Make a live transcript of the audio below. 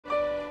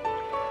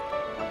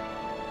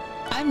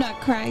I'm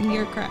not crying,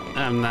 you're crying.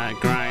 I'm not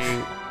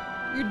crying.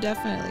 You're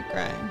definitely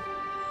crying.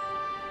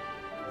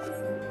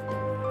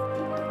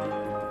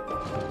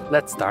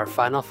 Let's start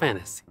Final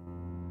Fantasy.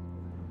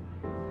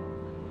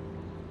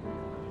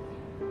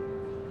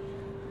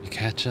 You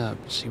catch up.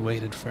 She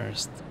waited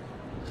first.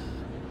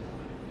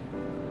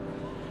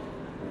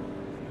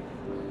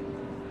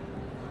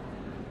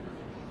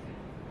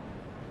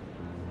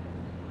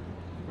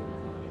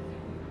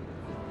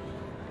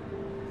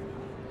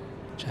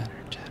 Chatter,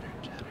 chatter,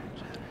 chatter,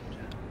 chatter,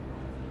 chatter.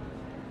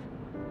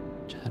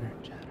 Chatter,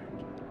 chatter,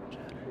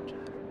 chatter,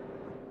 chatter.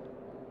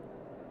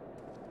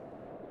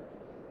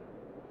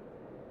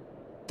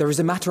 There is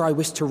a matter I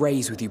wish to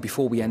raise with you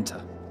before we enter.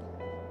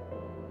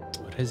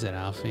 What is it,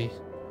 Alfie?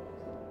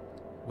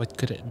 What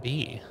could it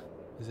be?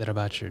 Is it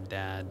about your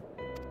dad?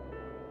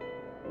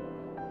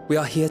 We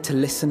are here to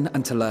listen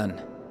and to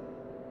learn.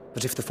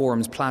 But if the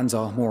forum's plans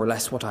are more or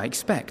less what I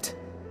expect,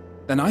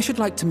 then I should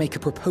like to make a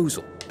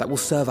proposal that will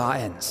serve our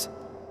ends.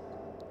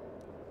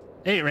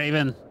 Hey,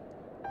 Raven.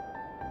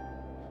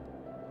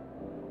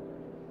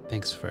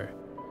 Thanks for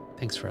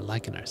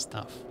liking our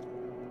stuff.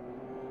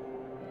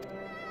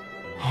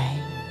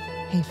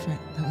 Hey, friend.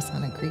 That was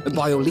kind of creepy.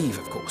 By your leave,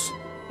 of course.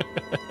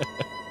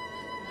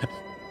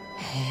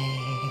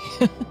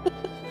 Hey.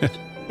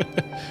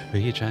 What are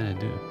you trying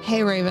to do?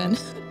 Hey, Raven.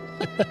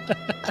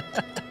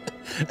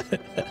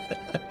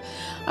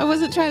 I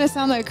wasn't trying to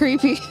sound that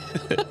creepy.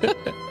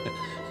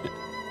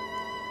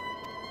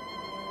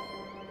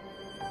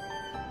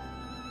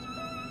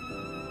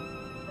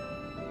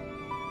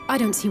 I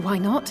don't see why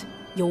not.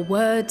 Your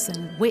words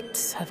and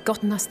wits have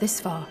gotten us this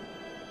far.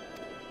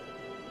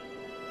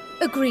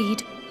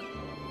 Agreed.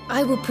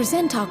 I will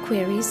present our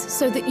queries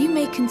so that you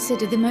may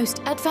consider the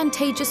most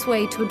advantageous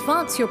way to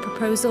advance your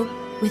proposal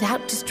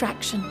without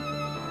distraction.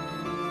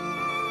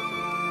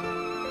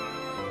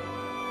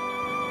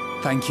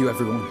 Thank you,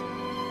 everyone.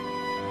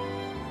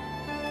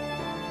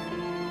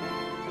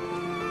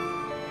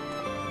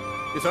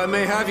 If I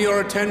may have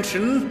your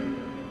attention,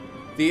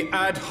 the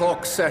ad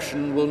hoc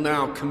session will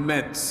now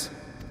commence.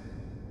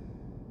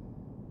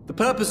 The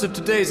purpose of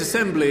today's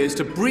assembly is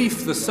to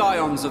brief the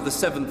Scions of the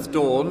Seventh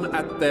Dawn,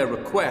 at their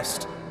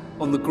request,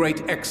 on the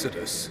Great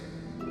Exodus.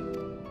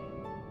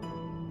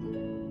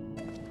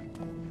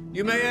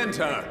 You may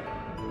enter.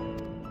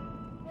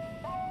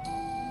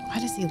 Why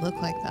does he look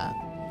like that?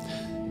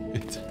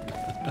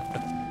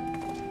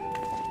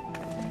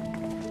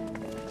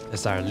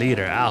 That's our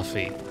leader,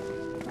 Alfie.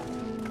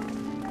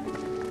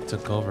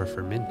 Took over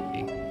for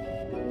Minty.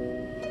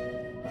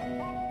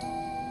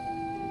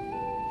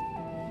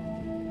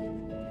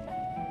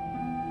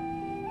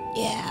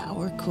 Yeah,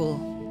 we're cool.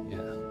 Yeah.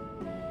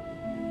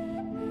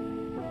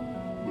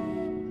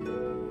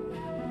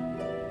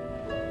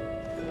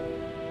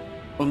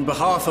 On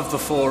behalf of the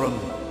Forum,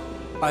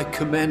 I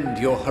commend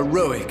your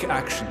heroic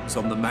actions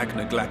on the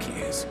Magna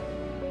Glacies.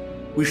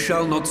 We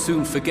shall not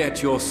soon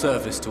forget your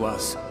service to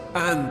us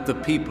and the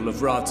people of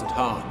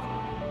Radzat-Han.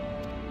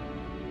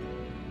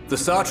 The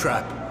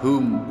Satrap,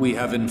 whom we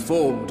have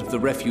informed of the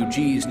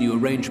refugees' new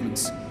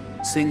arrangements,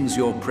 sings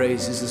your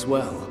praises as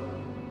well.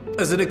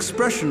 As an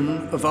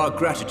expression of our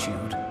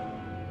gratitude,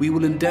 we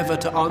will endeavor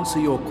to answer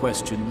your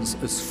questions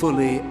as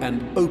fully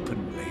and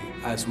openly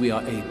as we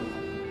are able.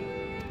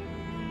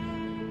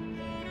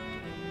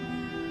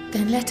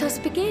 Then let us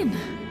begin.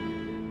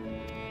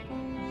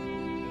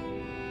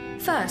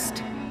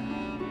 First,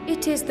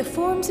 it is the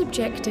Forum's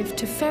objective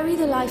to ferry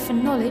the life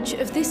and knowledge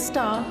of this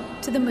star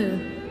to the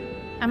moon.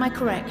 Am I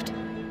correct?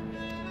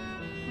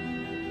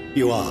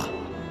 You are.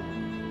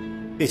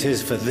 It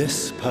is for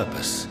this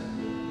purpose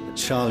that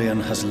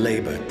Sharlayan has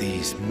labored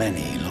these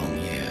many long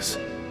years.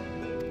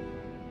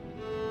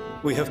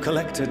 We have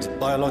collected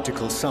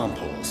biological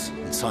samples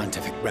and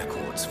scientific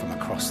records from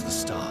across the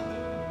star.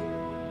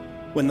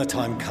 When the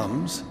time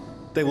comes,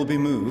 they will be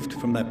moved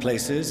from their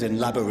places in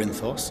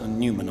Labyrinthos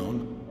and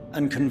Numenon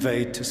and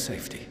conveyed to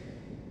safety.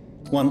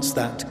 Once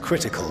that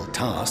critical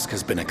task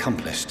has been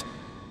accomplished,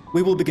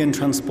 we will begin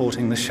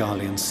transporting the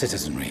Sharlayan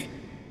citizenry,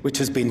 which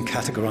has been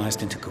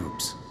categorized into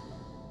groups.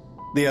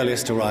 The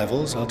earliest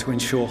arrivals are to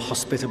ensure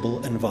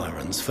hospitable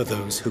environs for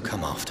those who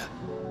come after.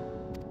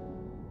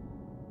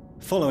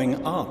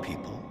 Following our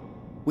people,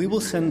 we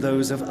will send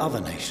those of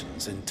other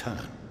nations in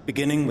turn,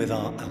 beginning with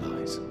our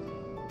allies.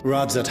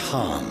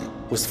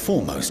 Radzat-Han was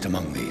foremost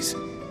among these,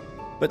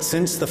 but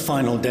since the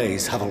final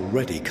days have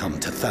already come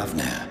to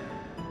Thavnair,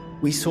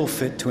 we saw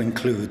fit to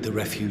include the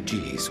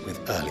refugees with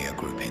earlier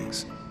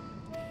groupings.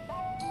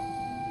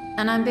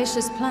 An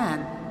ambitious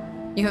plan.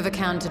 You have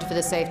accounted for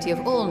the safety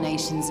of all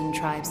nations and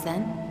tribes,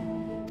 then?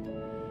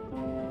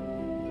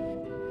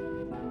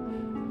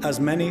 As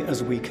many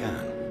as we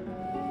can.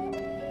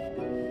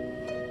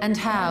 And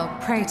how,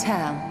 pray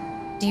tell,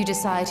 do you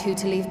decide who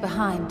to leave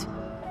behind?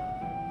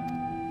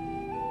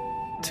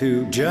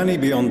 To journey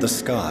beyond the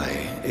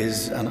sky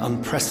is an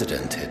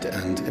unprecedented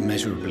and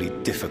immeasurably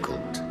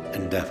difficult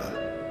endeavor.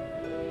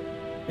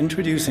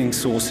 Introducing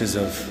sources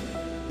of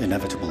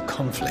inevitable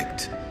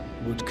conflict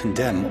would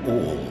condemn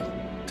all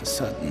to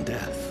certain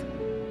death.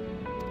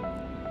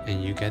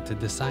 And you get to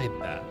decide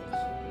that.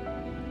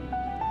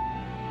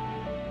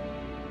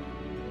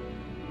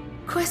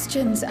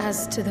 Questions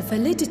as to the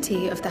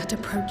validity of that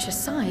approach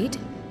aside,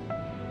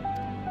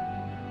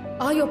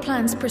 are your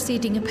plans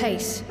proceeding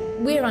apace?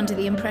 We're under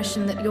the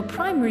impression that your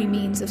primary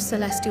means of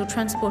celestial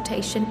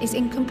transportation is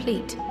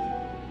incomplete.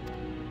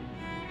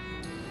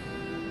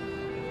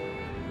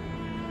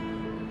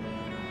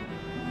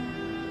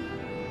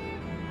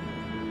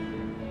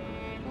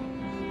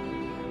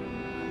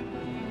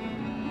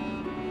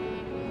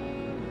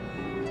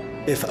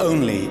 If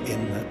only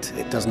in that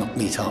it does not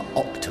meet our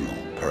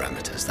optimal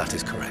parameters, that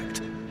is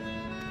correct.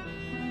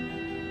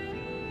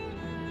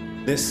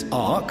 This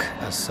arc,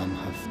 as some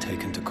have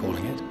taken to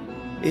calling it,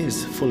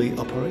 is fully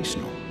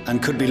operational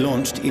and could be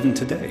launched even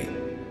today.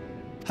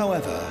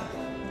 However,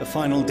 the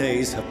final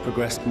days have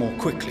progressed more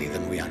quickly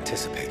than we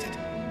anticipated.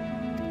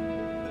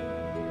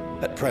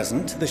 At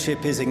present, the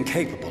ship is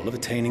incapable of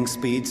attaining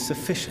speeds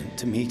sufficient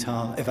to meet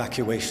our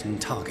evacuation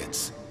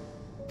targets.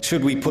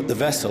 Should we put the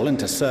vessel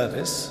into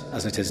service,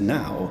 as it is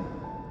now,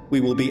 we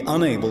will be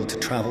unable to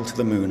travel to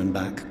the moon and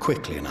back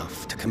quickly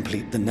enough to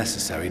complete the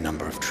necessary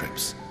number of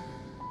trips.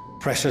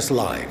 Precious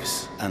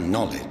lives and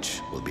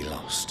knowledge will be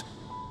lost.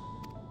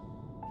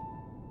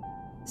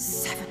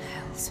 Seven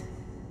hells.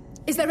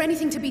 Is there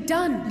anything to be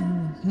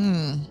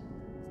done?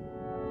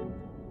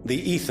 The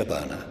ether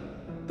burner,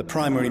 the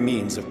primary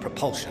means of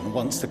propulsion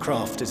once the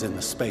craft is in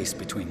the space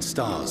between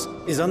stars,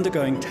 is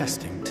undergoing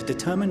testing to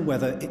determine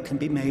whether it can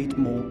be made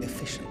more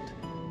efficient.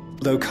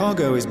 Though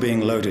cargo is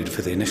being loaded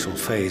for the initial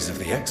phase of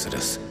the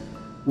Exodus,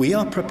 we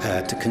are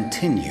prepared to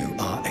continue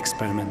our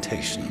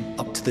experimentation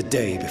up to the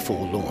day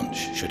before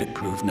launch, should it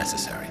prove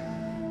necessary.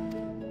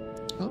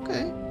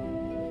 Okay.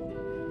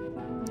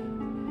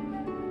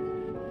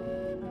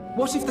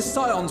 What if the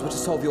Scions were to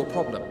solve your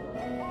problem?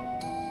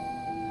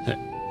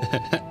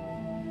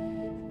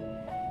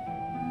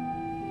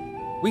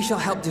 We shall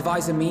help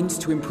devise a means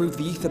to improve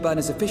the ether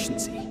burner's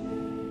efficiency,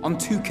 on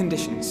 2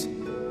 conditions.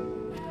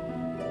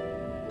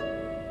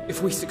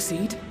 If we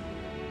succeed,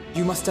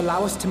 you must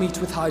allow us to meet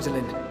with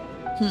Hydaelyn.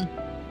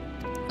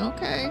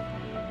 Okay.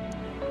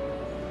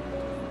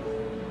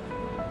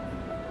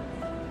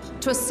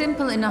 'Twas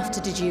simple enough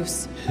to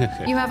deduce.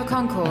 You have a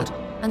Concord,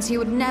 and so you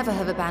would never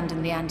have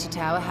abandoned the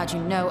anti-tower had you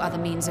no other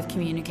means of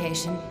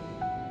communication.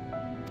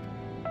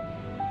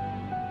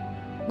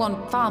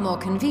 One far more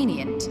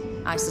convenient,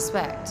 I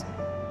suspect.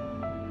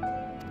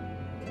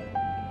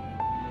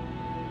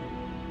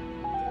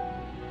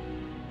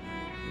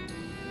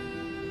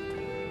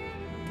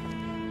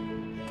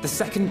 The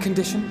second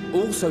condition,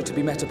 also to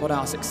be met upon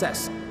our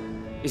success,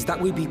 is that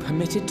we be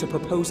permitted to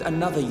propose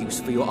another use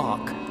for your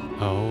ark.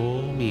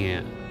 Oh,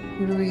 man.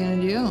 What are we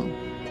gonna do?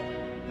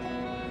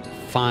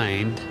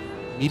 Find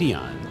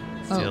Medion.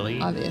 Silly.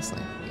 Oh,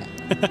 obviously.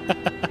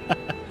 Yeah.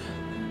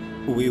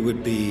 We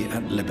would be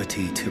at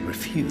liberty to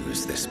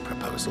refuse this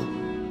proposal.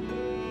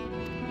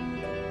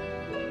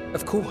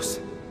 Of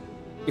course.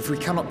 If we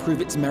cannot prove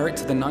its merit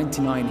to the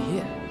 99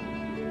 here,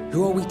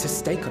 who are we to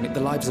stake on it the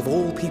lives of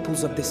all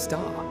peoples of this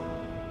star?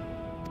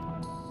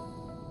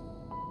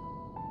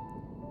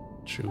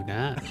 True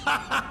that.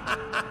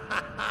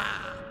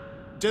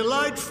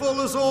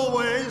 Delightful as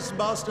always,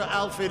 Master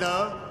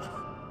Alfino.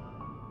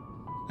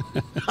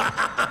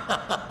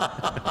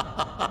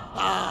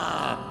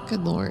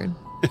 Good lord.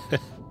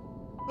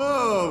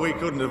 Oh, we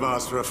couldn't have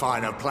asked for a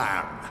finer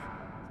plan.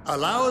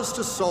 Allow us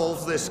to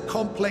solve this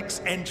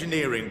complex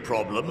engineering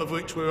problem of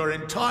which we were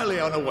entirely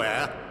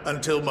unaware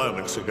until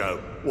moments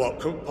ago. What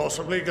could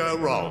possibly go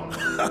wrong?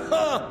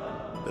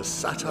 The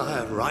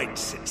satire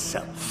writes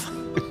itself.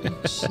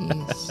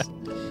 Jeez.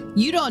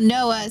 You don't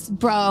know us,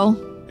 bro.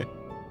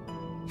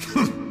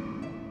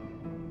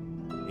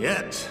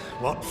 Yet,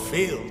 what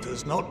field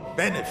has not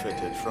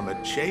benefited from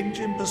a change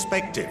in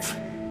perspective?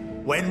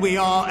 When we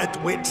are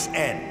at wit's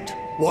end,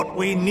 what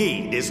we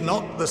need is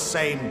not the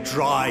same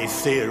dry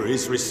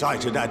theories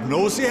recited ad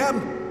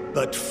nauseam,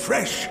 but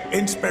fresh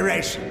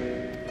inspiration.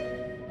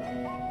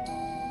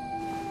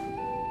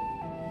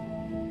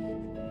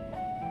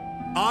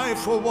 I,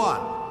 for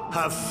one,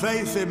 have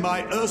faith in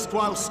my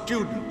erstwhile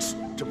students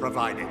to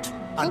provide it,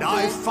 and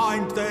I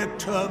find their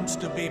terms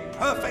to be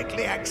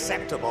perfectly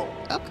acceptable.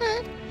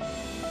 Okay.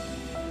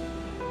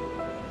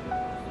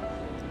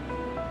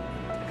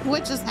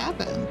 What just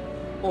happened?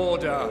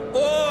 Order!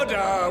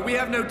 Order! We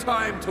have no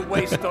time to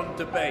waste on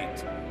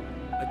debate.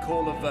 I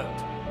call a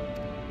vote.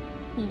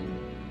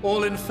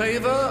 All in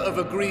favor of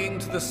agreeing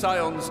to the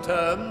Scion's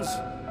terms?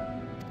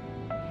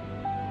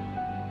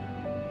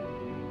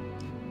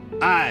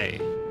 Aye.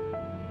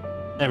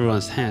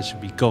 Everyone's hands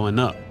should be going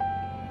up.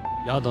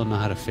 Y'all don't know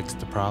how to fix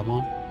the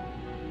problem.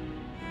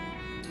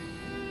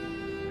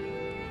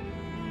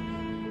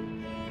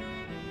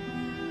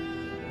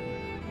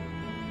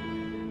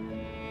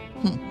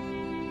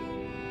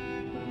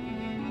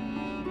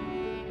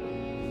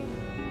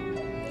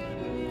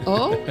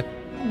 Oh?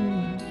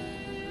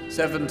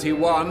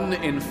 71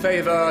 in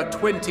favor,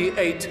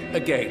 28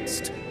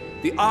 against.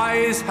 The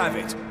ayes have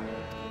it.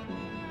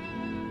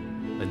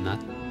 But not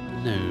the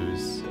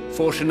nose.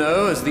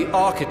 Fortuneau, as the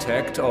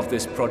architect of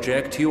this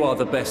project, you are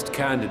the best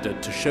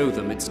candidate to show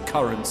them its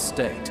current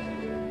state.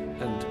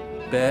 And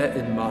bear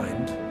in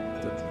mind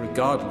that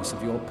regardless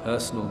of your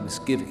personal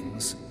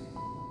misgivings,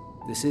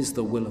 this is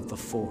the will of the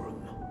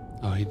Forum.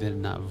 Oh, he did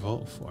not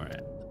vote for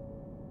it.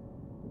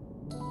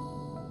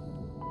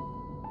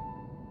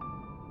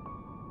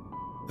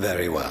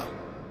 Very well.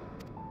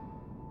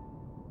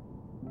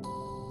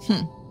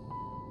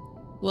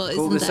 Well, isn't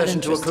Pull this that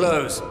session to a interesting?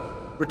 close.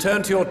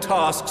 Return to your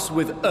tasks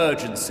with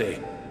urgency.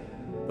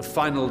 The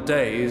final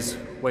days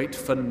wait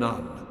for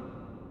none.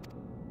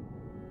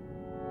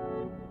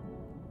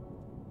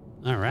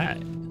 All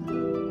right.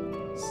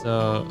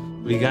 So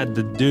we got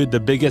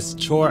the biggest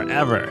chore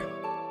ever.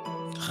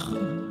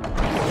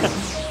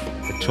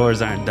 The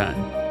chores aren't done.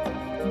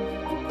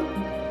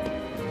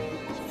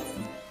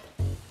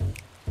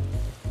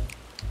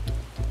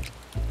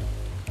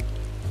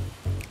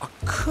 I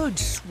could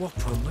swap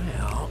them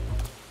out.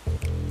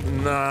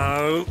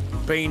 No,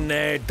 been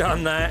there,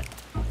 done that.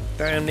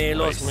 Damn near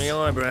lost my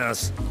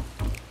eyebrows.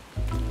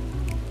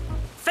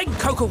 Think,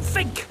 Coco,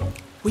 think!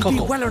 We'd be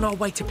well on our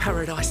way to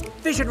paradise.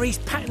 Visionaries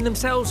patting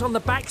themselves on the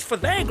backs for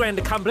their grand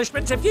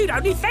accomplishments if you'd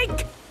only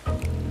think!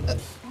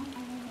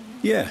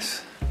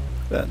 Yes,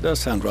 that does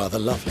sound rather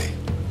lovely.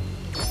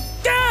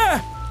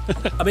 Yeah!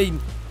 I mean,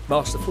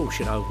 Master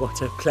Fortuneau,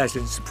 what a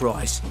pleasant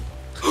surprise.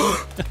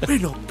 We're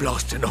not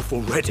blasting off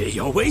already,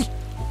 are we?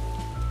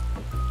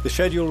 The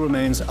schedule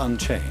remains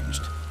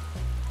unchanged,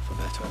 for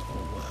better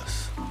or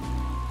worse.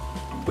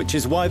 Which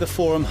is why the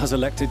Forum has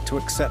elected to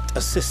accept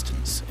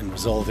assistance in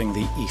resolving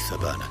the ether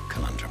burner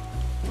conundrum.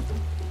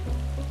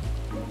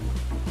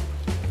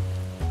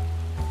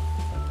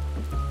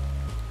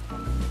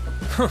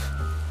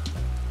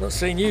 Not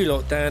seen you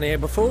lot down here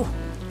before.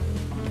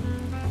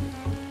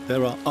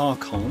 There are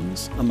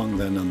Archons among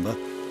their number,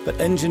 but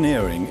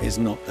engineering is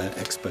not their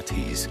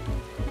expertise.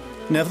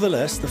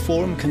 Nevertheless, the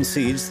Forum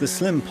concedes the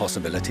slim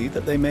possibility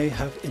that they may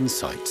have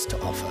insights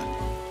to offer.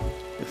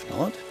 If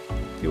not,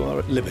 you are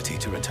at liberty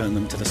to return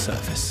them to the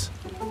surface,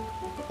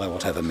 by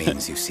whatever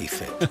means you see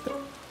fit.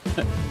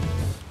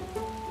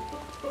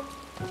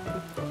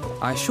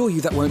 I assure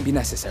you that won't be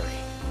necessary.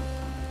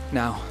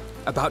 Now,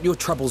 about your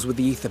troubles with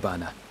the ether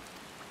burner.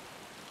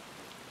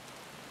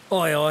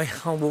 Aye, aye,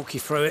 I'll walk you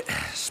through it.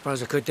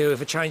 Suppose I could do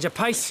with a change of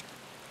pace.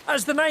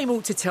 As the name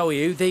ought to tell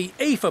you, the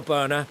ether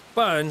burner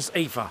burns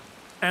ether,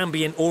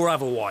 ambient or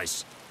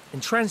otherwise,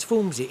 and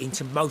transforms it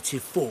into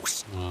motive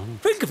force. Wow.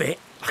 Think of it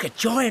like a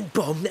giant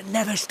bomb that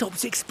never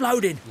stops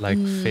exploding. Like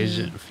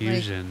fusion.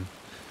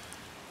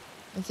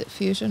 Is it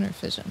fusion or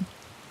fission?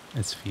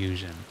 It's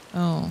fusion.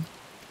 Oh.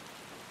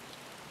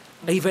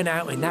 Even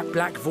out in that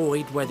black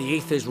void where the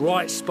ether's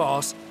right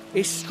sparse,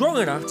 it's strong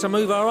enough to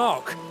move our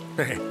arc.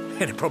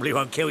 And it probably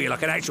won't kill you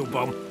like an actual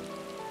bomb.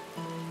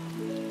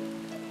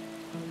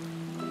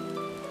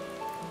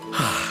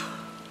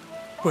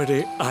 But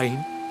it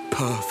ain't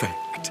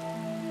perfect.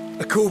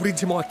 According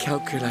to my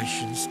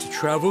calculations, to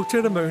travel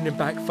to the moon and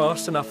back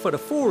fast enough for the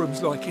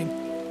Forum's liking,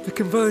 the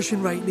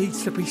conversion rate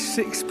needs to be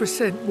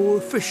 6% more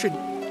efficient.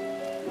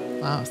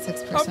 Wow,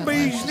 6%. A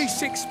measly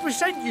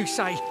 6%, you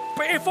say?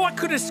 But if I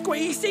could have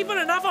squeezed even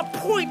another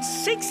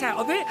 0.6 out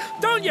of it,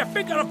 don't you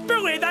think I'd have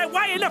built it that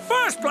way in the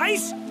first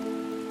place?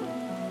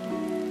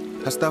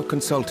 Hast thou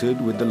consulted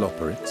with the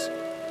Loperites?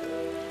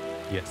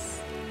 Yes.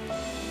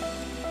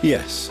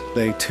 Yes,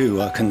 they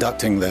too are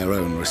conducting their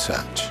own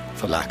research,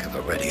 for lack of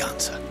a ready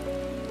answer.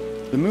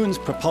 The moon's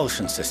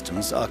propulsion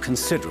systems are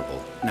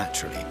considerable,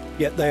 naturally,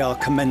 yet they are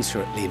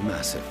commensurately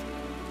massive.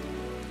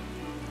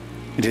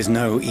 It is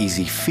no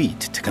easy feat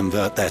to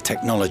convert their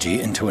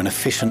technology into an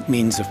efficient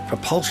means of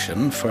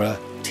propulsion for a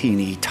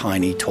teeny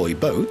tiny toy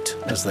boat,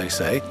 as they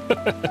say,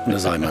 and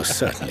as I most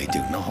certainly do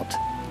not.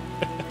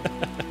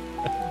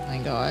 Oh my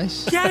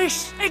gosh.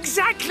 Yes,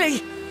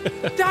 exactly!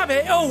 Damn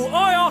it all,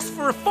 I asked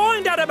for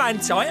refined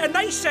adamantite and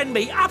they send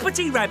me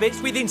uppity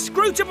rabbits with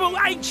inscrutable,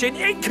 ancient,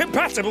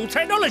 incompatible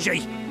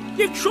technology!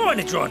 You're trying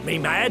to drive me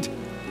mad!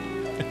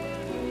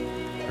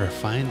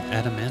 Refined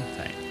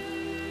adamantite.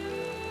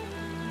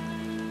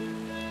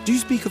 Do you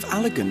speak of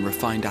Allegan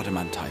refined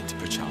adamantite,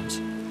 perchance?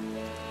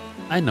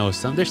 I know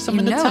some. There's some You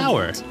in the know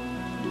tower. it.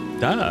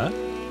 Duh.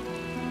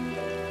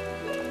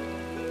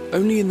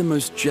 Only in the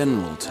most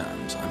general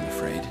terms, I'm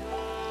afraid.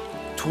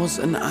 'Twas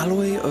an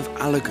alloy of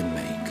Allegan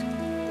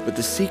make, but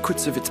the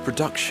secrets of its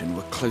production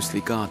were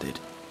closely guarded.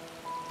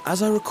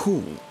 As I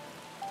recall,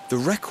 the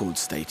record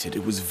stated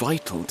it was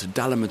vital to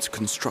Dalamud's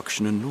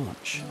construction and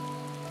launch.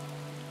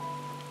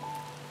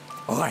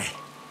 Aye,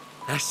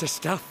 that's the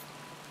stuff.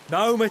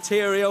 No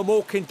material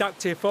more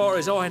conductive far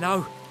as I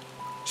know.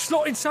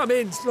 Slotting some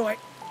ends like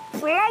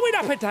blowing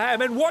up a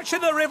dam and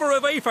watching the river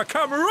of ether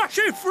come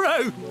rushing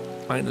through.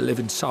 Ain't a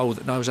living soul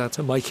that knows how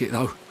to make it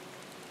though.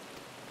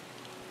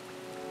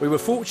 We were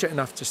fortunate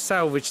enough to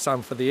salvage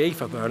some for the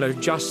ether burner,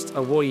 just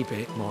a wee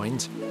bit,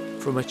 mind,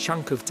 from a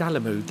chunk of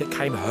Dalamud that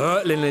came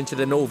hurtling into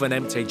the northern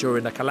empty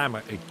during the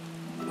calamity.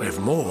 With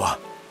more,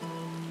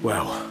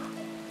 well,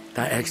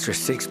 that extra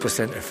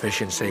 6%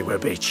 efficiency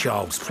would be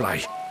child's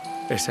play.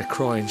 It's a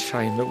crying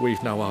shame that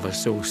we've no other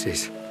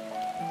sources.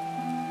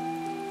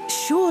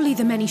 Surely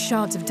the many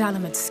shards of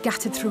Dalamud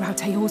scattered throughout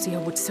Eorzea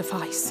would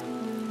suffice.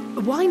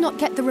 Why not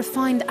get the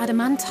refined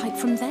adamantite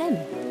from them?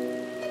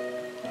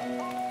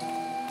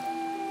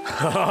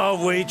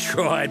 Oh, we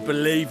tried,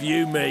 believe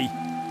you me.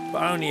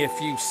 But only a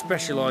few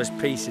specialised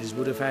pieces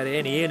would have had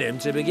any in them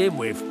to begin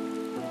with.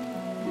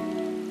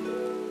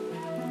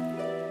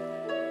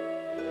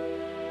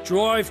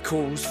 Drive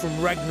calls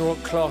from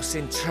Ragnarok-class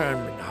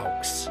internment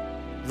hulks.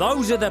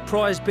 Those are the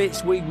prize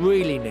bits we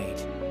really need.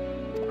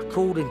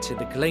 According to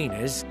the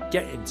Gleaners,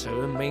 getting to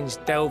them means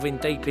delving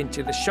deep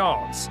into the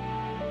shards.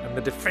 And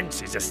the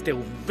defences are still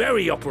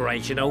very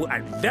operational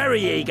and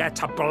very eager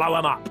to blow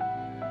them up.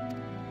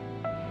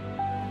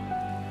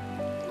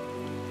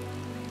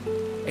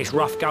 It's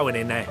rough going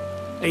in there,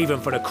 even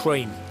for the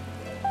cream.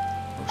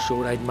 Not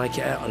sure they'd make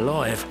it out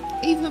alive.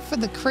 Even for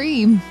the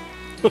cream.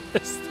 What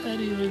does that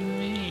even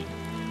mean?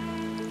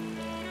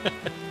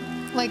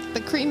 Like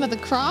the cream of the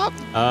crop?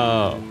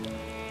 Oh,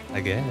 I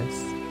guess.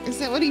 Is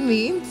that what he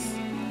means?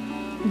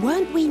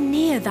 Weren't we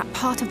near that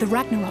part of the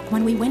Ragnarok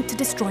when we went to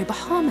destroy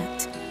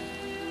Bahamut?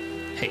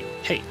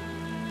 Hey,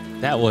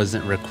 that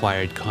wasn't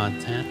required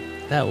content.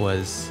 That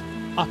was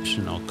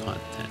optional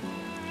content.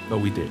 But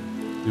we did.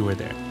 We were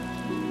there.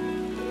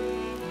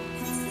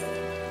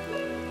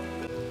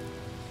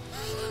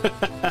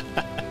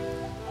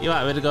 You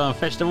want me to go and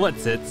fetch the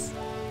whatsits?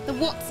 The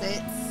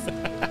whatsits?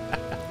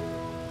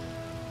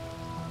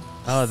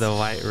 Oh, the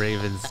White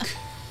Ravens.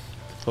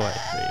 White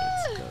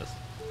Ravens ghost.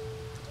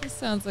 This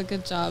sounds like a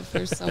job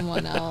for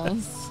someone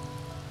else.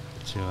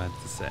 What you want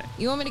to say?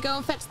 You want me to go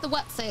and fetch the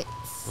whatsits?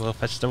 We'll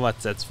fetch the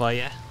whatsits for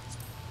you.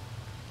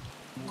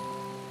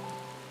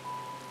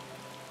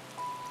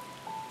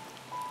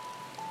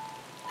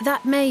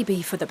 That may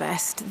be for the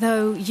best,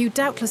 though you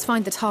doubtless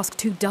find the task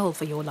too dull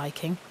for your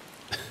liking.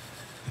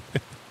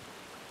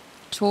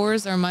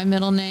 Chores are my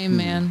middle name,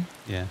 man.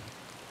 Yeah.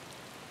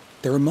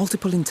 There are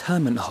multiple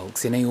internment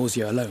hulks in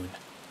Eorzea alone,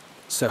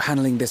 so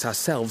handling this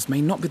ourselves may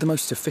not be the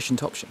most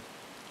efficient option.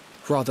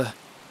 Rather,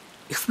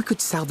 if we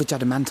could salvage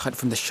adamantite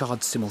from the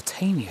shards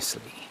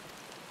simultaneously...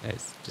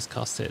 Guys, just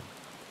call Sid.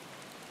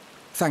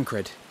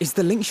 Thancred, is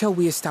the link shell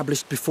we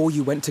established before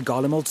you went to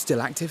Garlemald still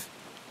active?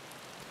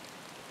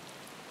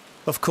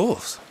 Of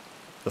course.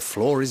 The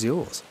floor is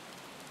yours.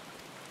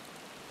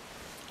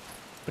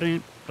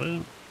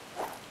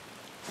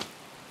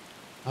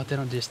 Oh, they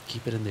don't just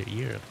keep it in their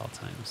ear at all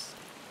times.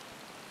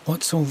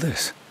 What's all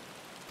this?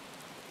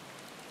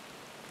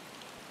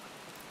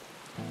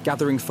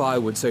 Gathering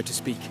firewood, so to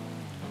speak.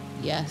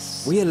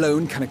 Yes. We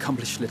alone can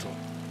accomplish little,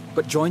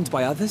 but joined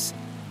by others,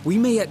 we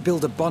may yet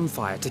build a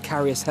bonfire to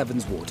carry us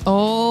heavensward.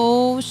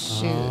 Oh,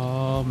 shoot.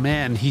 Oh,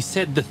 man. He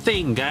said the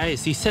thing,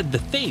 guys. He said the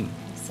thing.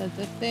 He said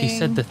the thing. He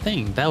said the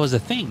thing. That was a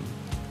thing.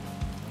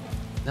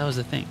 That was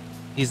a thing.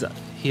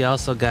 He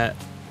also got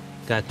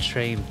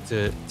trained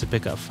to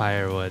pick up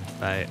firewood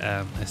by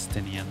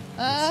Estinian.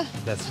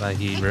 That's why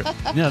he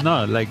that's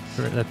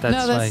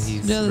why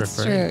he's that's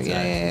referring true. to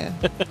Yeah.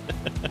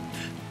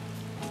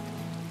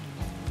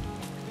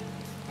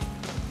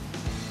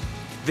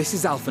 This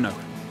is Alphino.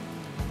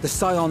 The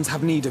Scions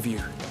have need of you.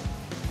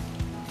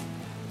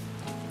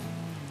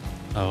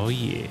 Oh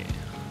yeah.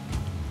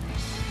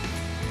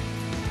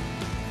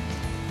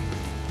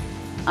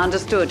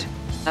 Understood.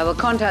 I will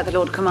contact the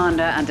Lord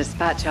Commander and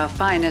dispatch our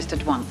finest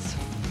at once.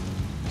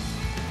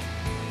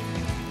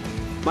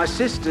 My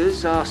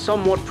sisters are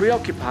somewhat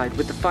preoccupied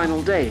with the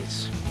final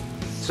days,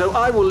 so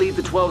I will lead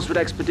the 12-foot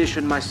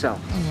expedition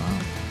myself. Oh, wow.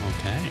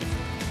 Okay.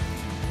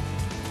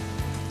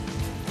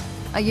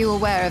 Are you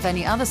aware of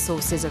any other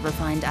sources of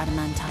refined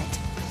adamantite?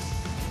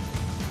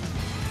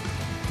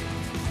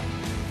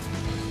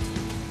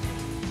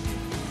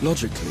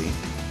 Logically,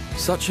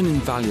 such an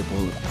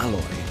invaluable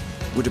alloy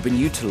would have been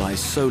utilized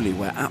solely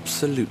where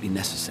absolutely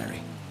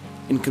necessary,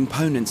 in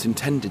components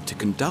intended to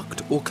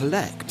conduct or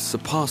collect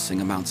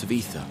surpassing amounts of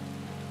ether.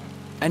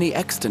 Any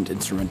extant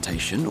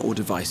instrumentation or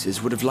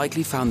devices would have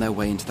likely found their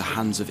way into the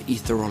hands of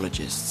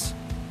etherologists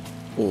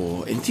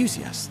or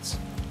enthusiasts.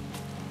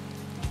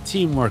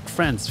 Teamwork,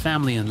 friends,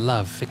 family, and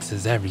love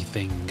fixes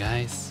everything,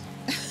 guys.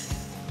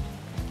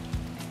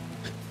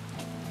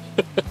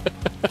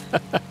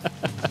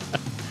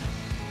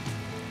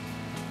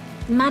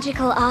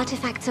 Magical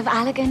artifacts of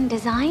Allagan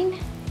design?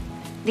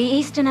 The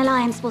Eastern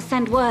Alliance will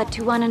send word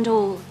to one and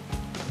all.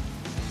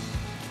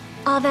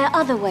 Are there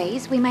other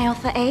ways we may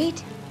offer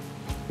aid?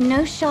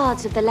 No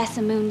shards of the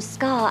Lesser Moon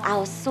scar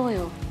our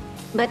soil,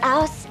 but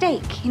our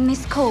stake in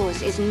this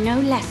cause is no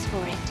less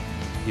for it.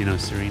 You know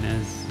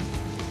Serena's?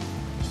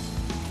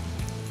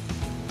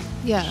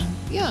 Yeah.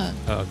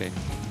 Oh, okay.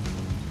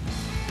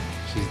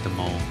 She's the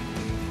mole.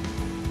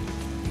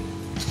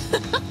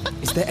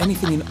 Is there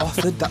anything in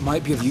Othard that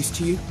might be of use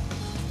to you?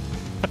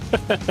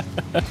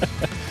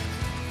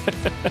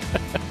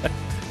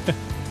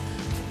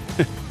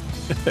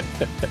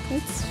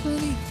 That's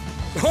funny.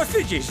 What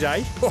did you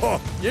say? Oh,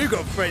 you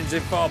got friends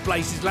in far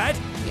places, lad.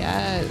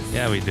 Yes.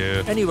 Yeah, we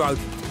do. Any road.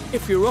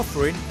 If you're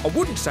offering, I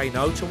wouldn't say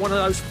no to one of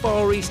those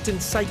Far Eastern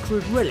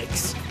sacred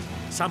relics.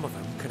 Some of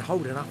them can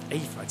hold enough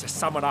ether to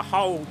summon a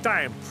whole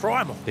damn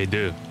primal. They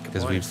do,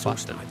 because we fought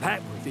them. Like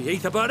that with the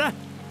ether burner.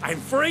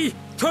 And 3,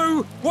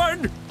 2,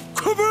 1,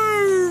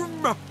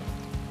 kaboom!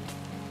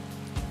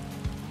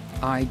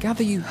 I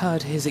gather you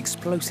heard his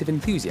explosive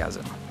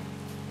enthusiasm.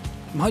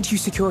 Might you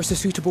secure us a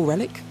suitable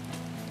relic?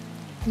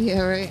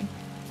 Yeah, right.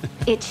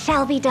 It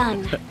shall be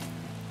done.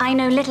 I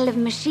know little of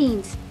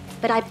machines,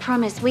 but I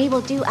promise we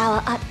will do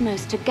our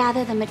utmost to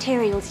gather the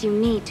materials you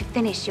need to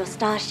finish your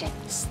starship.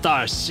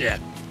 Starship!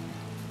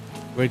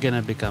 We're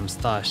gonna become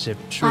Starship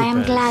Troopers. I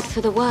am glad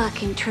for the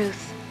work, in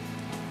truth.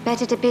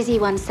 Better to busy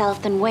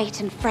oneself than wait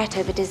and fret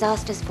over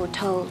disasters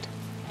foretold.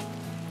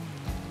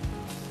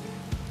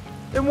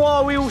 Then why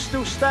are we all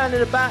still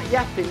standing about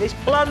yapping? There's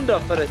plunder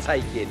for the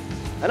taking.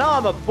 And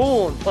I'm a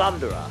born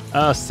plunderer.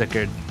 Oh,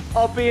 Sickard.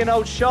 I'll be an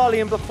old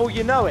Charlie and before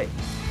you know it,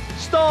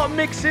 start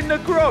mixing the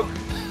grog.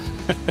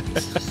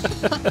 That's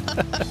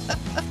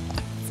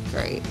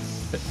great.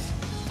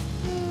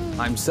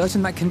 I'm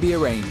certain that can be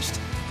arranged.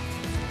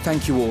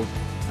 Thank you all,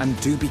 and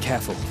do be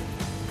careful.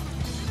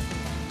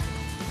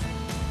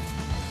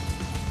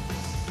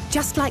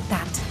 Just like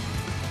that.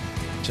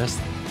 Just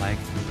like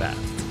that.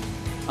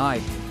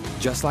 Aye,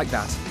 just like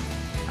that.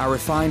 Our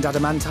refined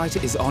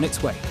adamantite is on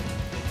its way.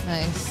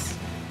 Nice.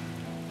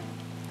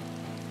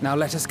 Now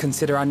let us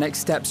consider our next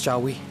steps,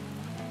 shall we?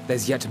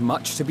 There's yet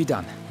much to be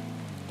done.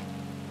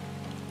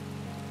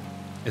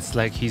 It's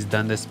like he's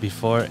done this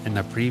before in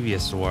a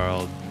previous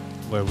world,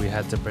 where we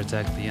had to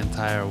protect the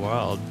entire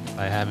world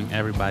by having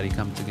everybody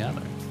come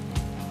together.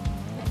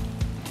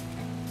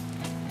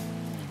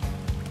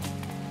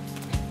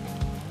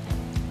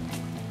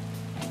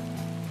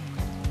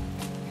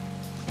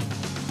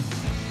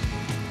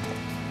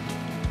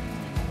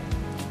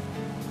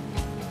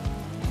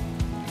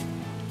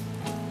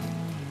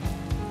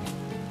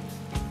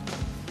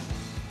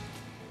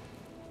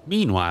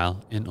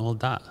 Meanwhile, in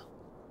Ul'dah.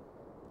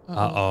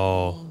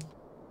 Uh-oh.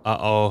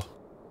 Uh-oh.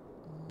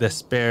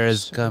 Despair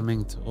is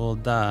coming to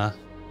Ul'dah.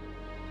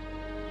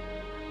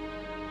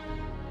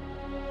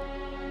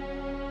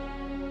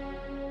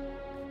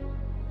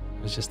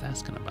 I was just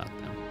asking about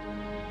them.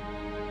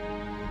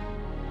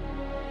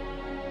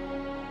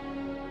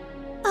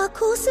 Our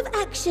course of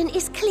action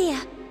is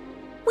clear.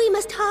 We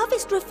must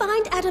harvest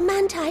refined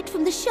adamantite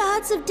from the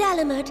shards of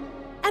Dalamud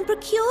and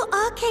procure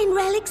arcane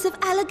relics of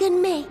Allagan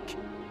make.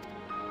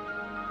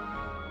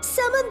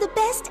 Summon the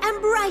best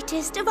and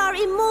brightest of our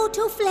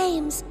immortal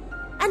flames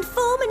and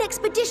form an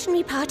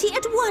expeditionary party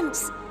at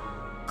once.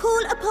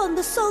 Call upon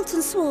the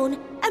Sultan Sworn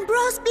and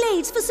Brass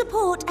Blades for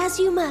support as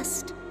you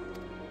must.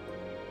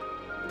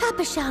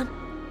 Papashan,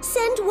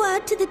 send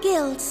word to the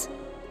guilds.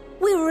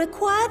 We will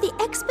require the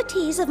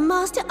expertise of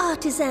master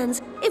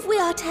artisans if we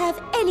are to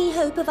have any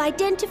hope of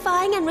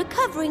identifying and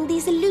recovering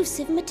these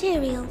elusive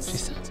materials. She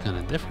sounds kind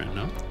of different,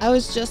 no? I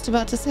was just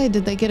about to say,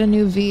 did they get a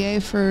new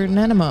VA for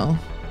Nenemo?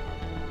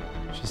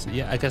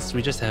 Yeah, I guess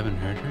we just haven't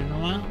heard her in a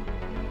while.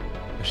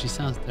 But she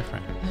sounds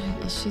different.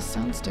 She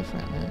sounds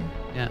different, man.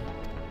 Yeah.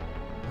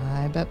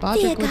 I bet Fear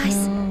Bodrick would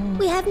guys, know.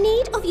 we have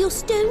need of your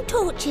stone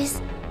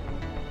torches.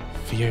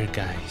 Fear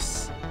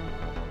guys.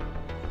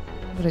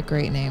 What a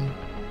great name.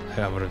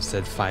 I would have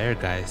said fire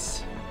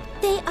guys.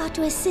 They are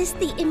to assist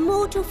the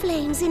immortal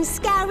flames in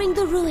scouring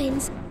the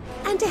ruins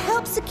and to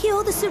help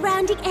secure the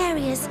surrounding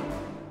areas.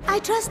 I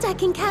trust I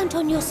can count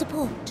on your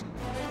support.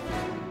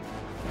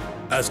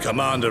 As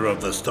commander of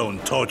the Stone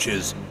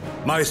Torches,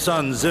 my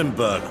son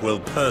Zimberk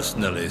will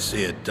personally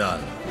see it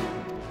done.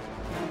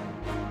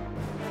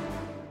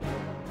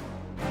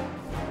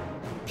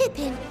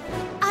 Pippin,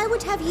 I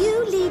would have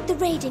you lead the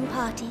raiding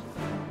party.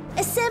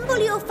 Assemble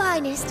your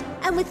finest,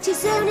 and with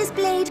Tizona's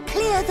blade,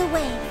 clear the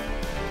way.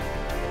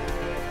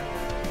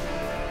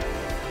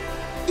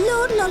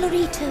 Lord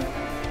Lolorito,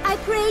 I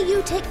pray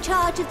you take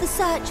charge of the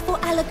search for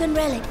Allagan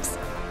relics.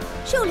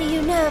 Surely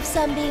you know of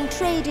some being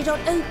traded on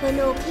open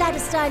or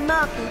clandestine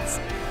markets,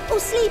 or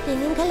sleeping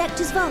in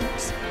collectors'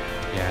 vaults.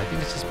 Yeah, I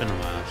think it's just been a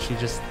while.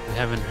 We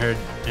haven't heard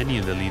any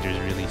of the leaders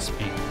really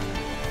speak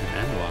in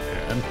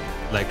Endwalker. And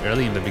like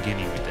early in the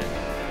beginning we did.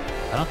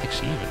 I don't think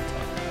she even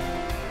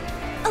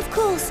talked. Of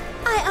course,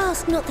 I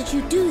ask not that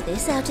you do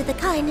this out of the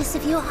kindness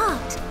of your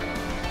heart.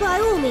 By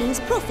all means,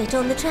 profit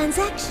on the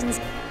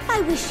transactions.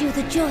 I wish you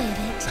the joy of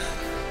it.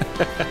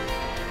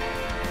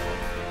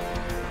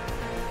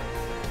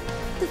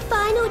 The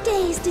final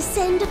days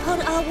descend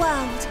upon our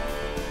world.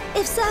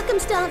 If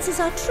circumstances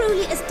are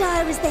truly as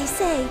dire as they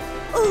say,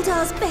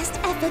 Ul'dah's best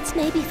efforts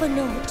may be for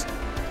naught.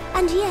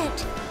 And yet,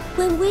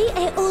 when we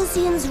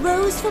Eorzeans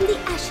rose from the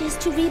ashes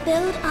to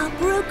rebuild our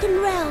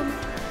broken realm,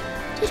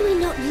 did we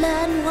not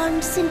learn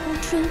one simple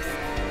truth?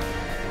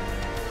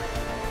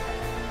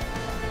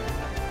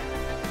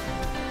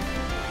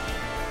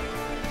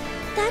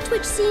 That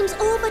which seems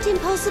all but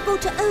impossible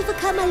to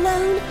overcome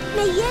alone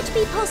may yet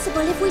be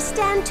possible if we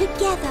stand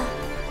together.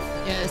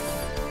 Yes.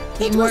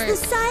 It was the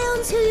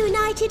Scions who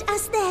united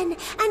us then,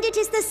 and it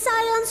is the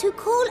Scions who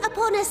call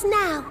upon us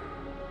now.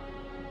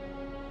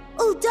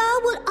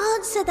 Uldar will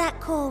answer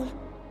that call.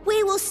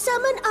 We will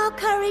summon our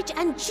courage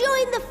and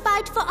join the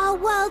fight for our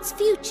world's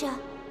future.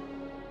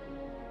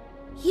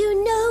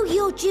 You know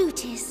your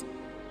duties.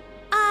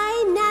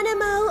 I,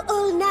 Nanamo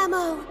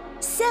Ulnamo,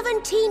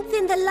 17th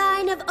in the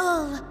line of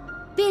Ul,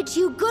 bid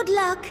you good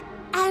luck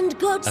and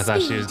Godspeed. I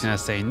thought she was gonna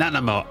say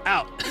Nanamo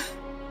out.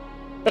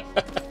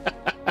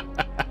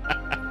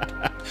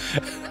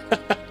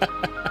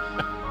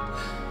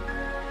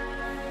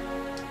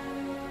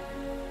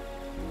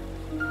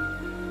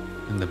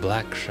 In the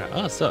black shroud.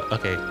 Oh, so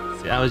okay.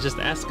 See, I was just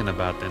asking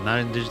about them.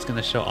 Now they're just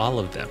gonna show all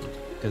of them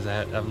because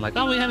I'm like,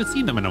 oh, we haven't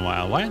seen them in a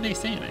while. Why aren't they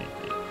saying anything?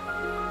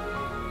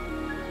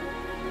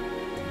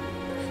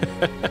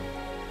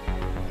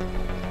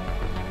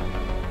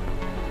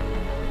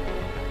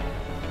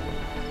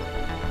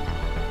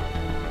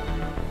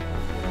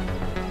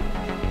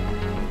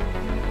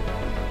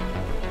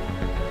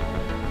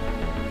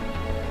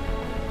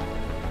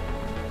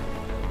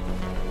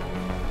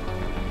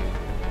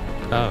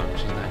 Oh,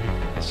 she's not here.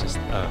 It's just,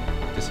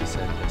 because he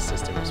said his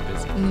sister was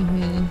busy.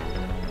 Mm-hmm.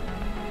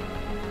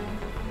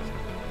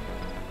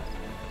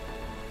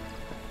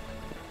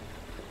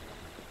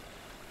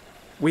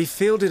 We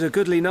fielded a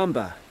goodly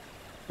number,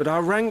 but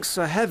our ranks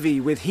are heavy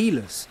with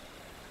healers,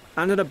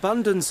 and an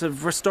abundance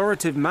of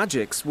restorative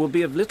magics will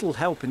be of little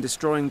help in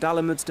destroying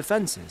Dalamud's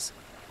defenses.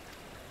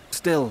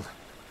 Still,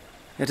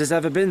 it has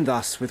ever been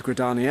thus with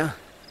Gridania.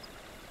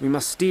 We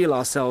must steel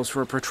ourselves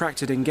for a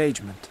protracted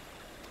engagement.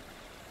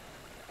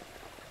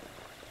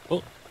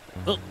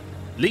 Oh,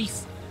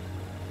 Lise.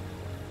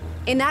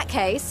 In that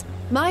case,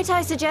 might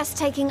I suggest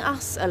taking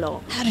us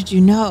along? How did you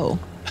know?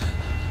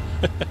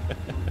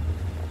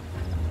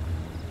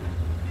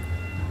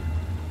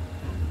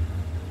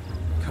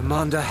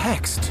 Commander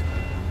Hext,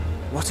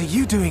 what are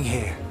you doing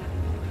here?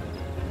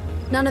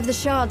 None of the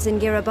shards in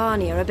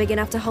Girabania are big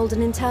enough to hold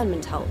an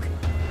internment hulk.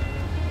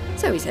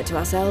 So we said to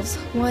ourselves,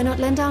 why not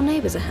lend our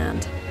neighbors a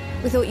hand?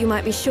 We thought you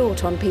might be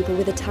short on people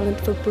with a talent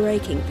for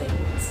breaking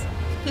things.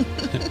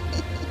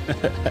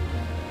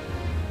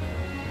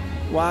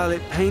 While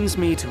it pains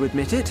me to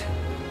admit it,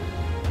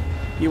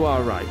 you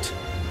are right.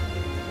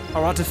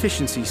 Our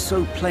deficiency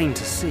so plain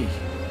to see.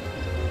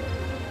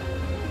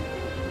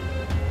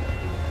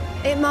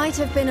 It might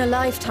have been a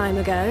lifetime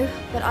ago,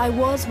 but I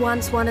was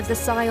once one of the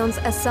scions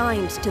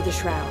assigned to the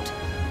Shroud.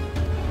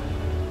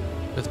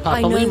 With Papa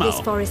I know Limo. this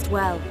forest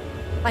well.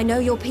 I know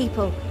your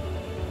people.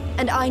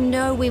 And I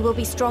know we will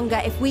be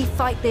stronger if we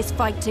fight this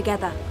fight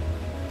together.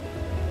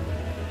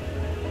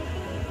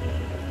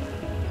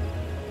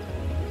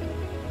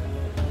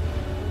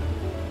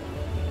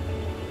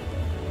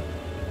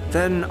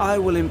 Then I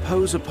will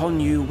impose upon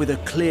you with a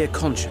clear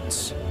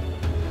conscience.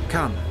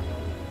 Come,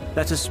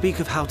 let us speak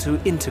of how to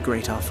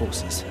integrate our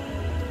forces.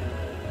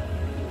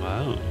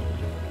 Wow.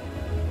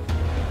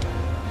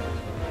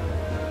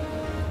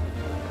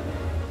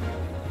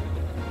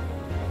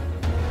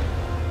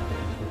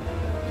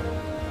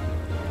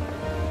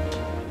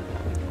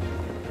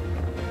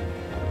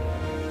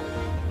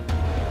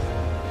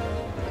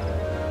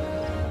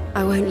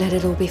 I won't let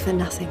it all be for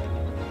nothing.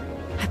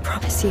 I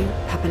promise you,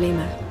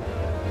 Papalimo.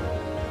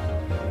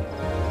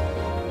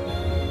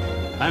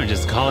 I'm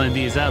just calling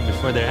these out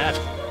before they're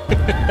happening.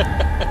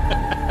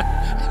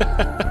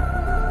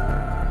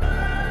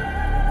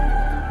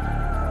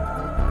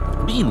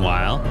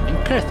 Meanwhile, in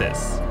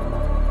Kurthis.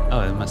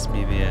 Oh, it must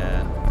be the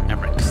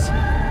Emmerich.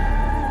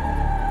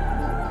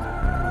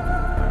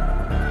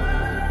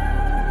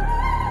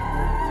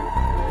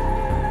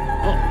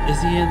 Oh, is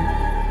he in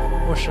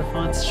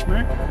Orshafon's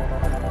Schmer?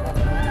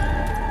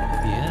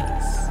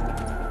 Yes.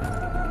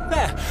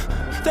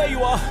 There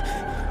you are.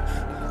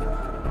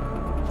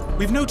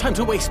 We've no time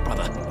to waste,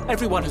 brother.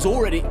 Everyone has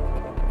already...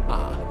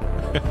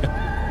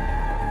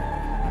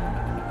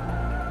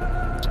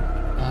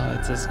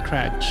 It's his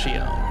cracked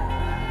shield.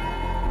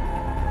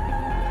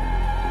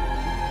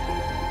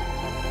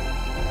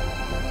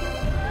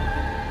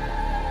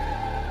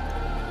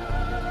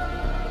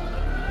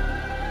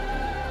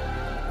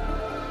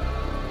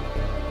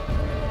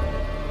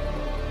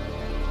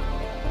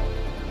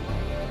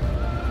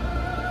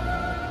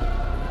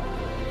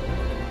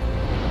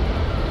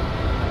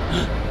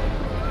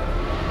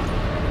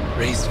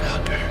 Raised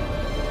Valkyr.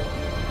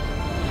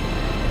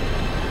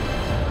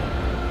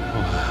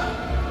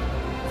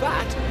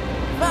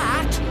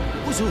 That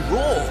was a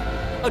roar.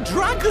 A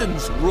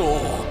dragon's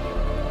roar.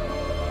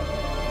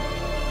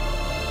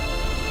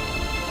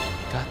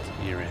 Got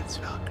the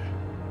Raised Valkyr.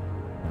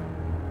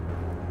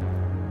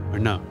 Or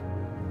no.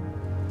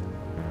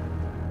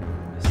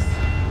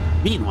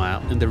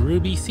 Meanwhile, in the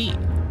Ruby Sea.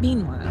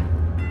 Meanwhile.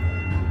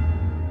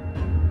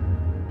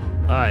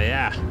 Oh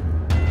yeah.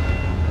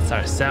 That's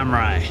our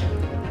samurai.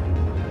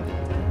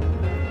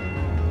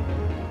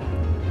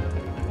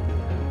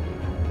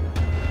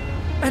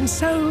 And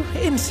so,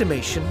 in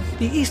summation,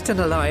 the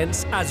Eastern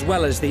Alliance, as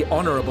well as the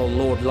Honourable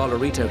Lord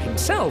Lolorito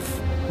himself,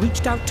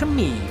 reached out to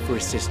me for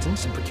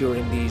assistance in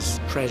procuring these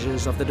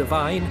treasures of the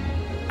divine,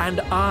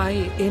 and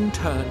I, in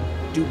turn,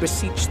 do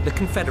beseech the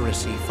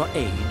Confederacy for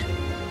aid.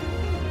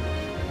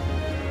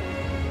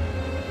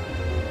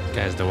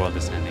 Guys, the world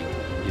is ending.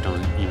 You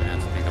don't even have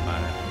to think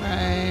about it.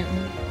 Right.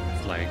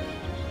 It's like...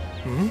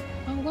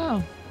 Oh,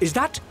 wow. Is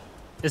that...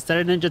 Is that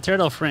a Ninja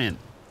Turtle friend?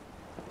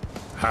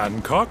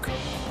 Hancock?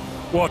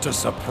 What a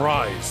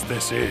surprise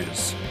this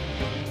is.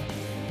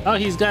 Oh,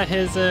 he's got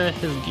his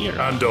gear.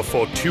 And a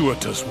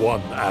fortuitous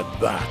one at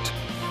that.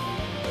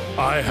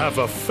 I have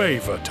a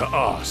favor to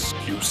ask,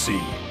 you see.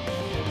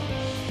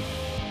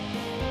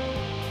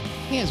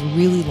 He has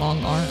really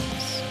long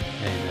arms.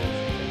 Yeah, he does.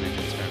 The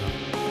Ninja Turtle.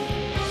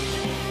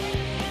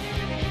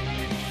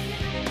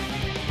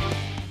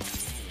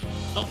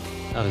 Oh,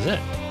 that was it.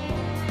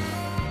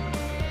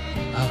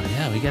 Oh,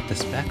 yeah, we get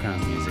this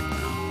background music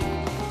now.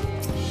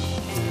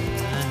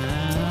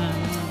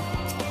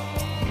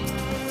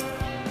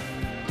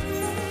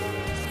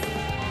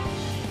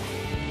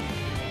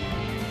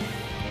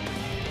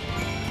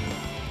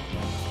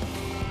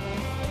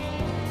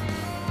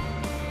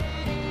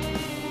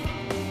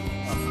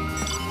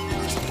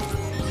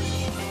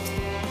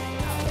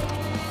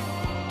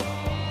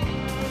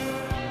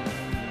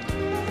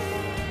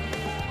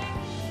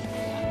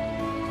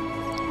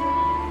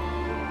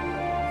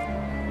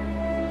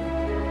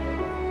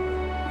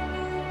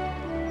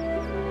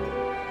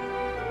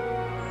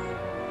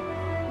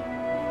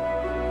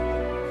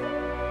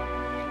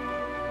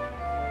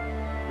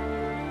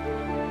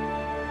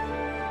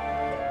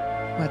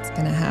 What's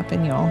gonna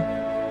happen, y'all?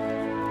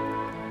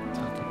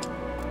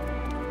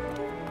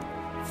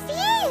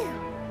 Phew!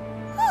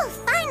 Oh,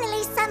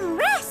 finally some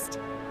rest!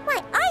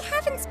 Why, I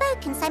haven't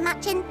spoken so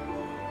much in...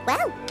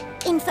 well,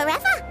 in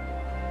forever.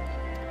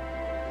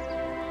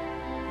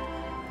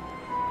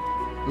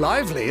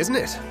 Lively, isn't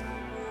it?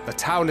 The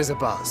town is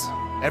abuzz.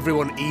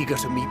 Everyone eager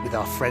to meet with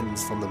our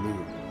friends from the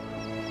moon.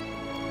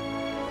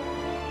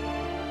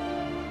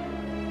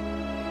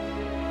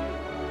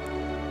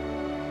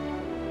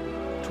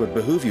 'Twould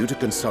behoove you to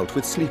consult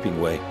with Sleeping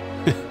Way.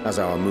 As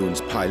our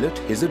moon's pilot,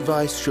 his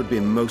advice should be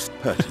most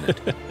pertinent.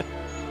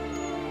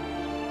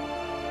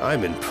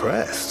 I'm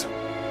impressed.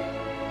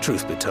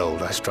 Truth be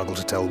told, I struggle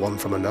to tell one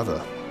from another.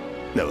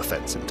 No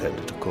offense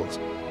intended, of course.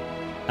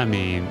 I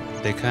mean,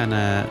 they kind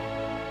of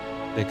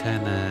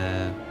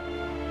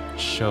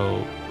show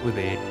who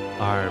they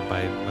are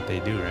by what they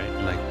do, right?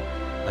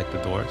 Like the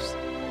dwarves.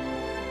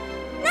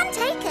 None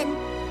taken.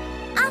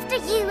 After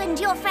you and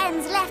your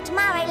friends left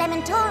Mare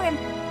Elementorum,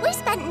 we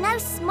spent no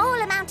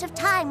small amount of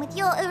time with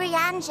your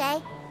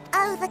Urianger.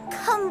 Oh, the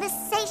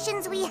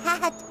conversations we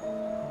had.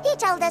 He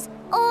told us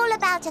all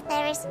about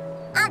Atheris,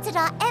 answered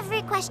our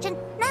every question,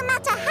 no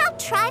matter how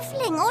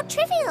trifling or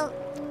trivial.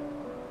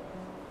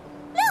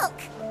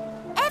 Look!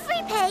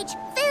 Every page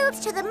filled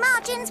to the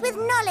margins with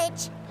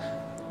knowledge.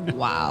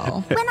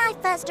 Wow. When I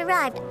first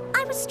arrived,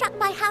 I was struck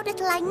by how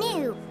little I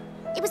knew.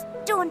 It was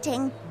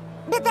daunting.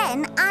 But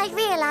then I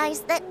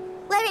realized that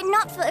were it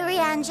not for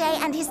Urianger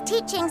and his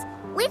teachings,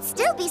 we'd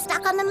still be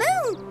stuck on the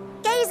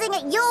moon, gazing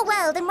at your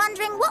world and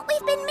wondering what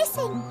we've been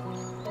missing.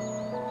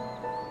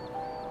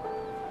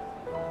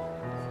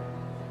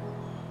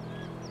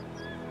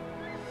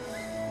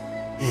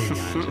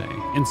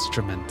 Urianger,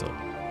 instrumental,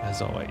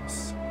 as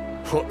always.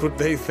 What would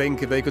they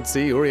think if they could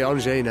see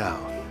Urianger now?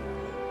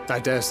 I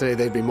dare say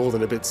they'd be more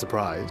than a bit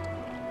surprised.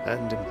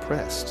 And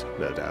impressed,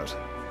 no doubt.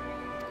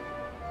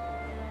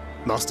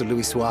 Master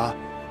Louisoix,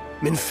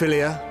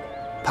 Minfilia,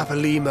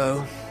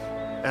 Papalimo,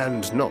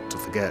 and not to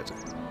forget...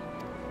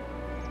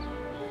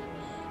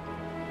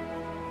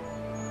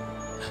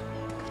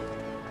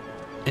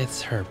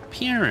 It's her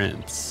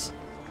parents.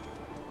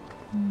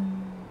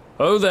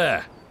 Oh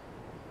there.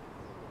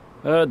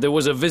 Heard there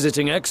was a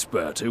visiting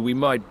expert who we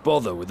might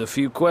bother with a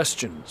few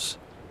questions.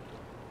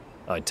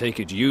 I take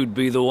it you'd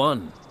be the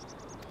one.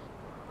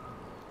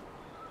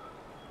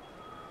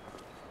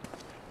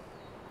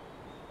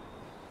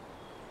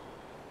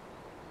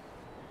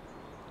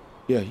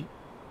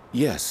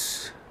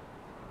 Yes,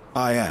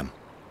 I am.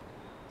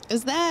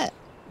 Is that?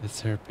 It's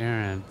her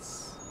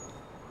parents.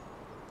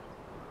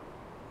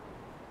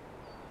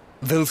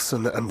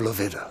 Wilson and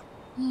Blovida,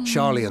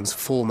 Sharlayan's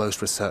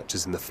foremost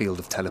researchers in the field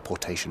of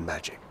teleportation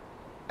magic,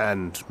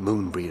 and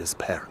Moonbreeder's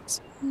parents.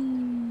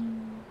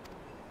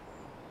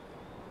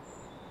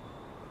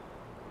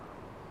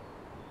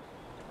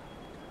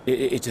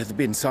 It hath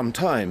been some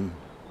time.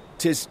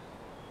 'Tis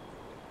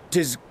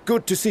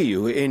good to see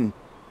you in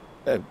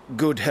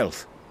good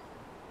health.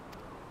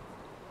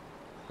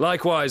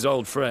 Likewise,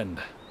 old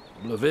friend.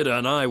 Blovida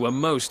and I were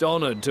most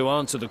honored to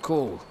answer the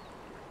call.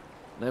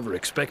 Never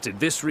expected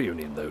this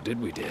reunion, though,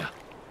 did we, dear?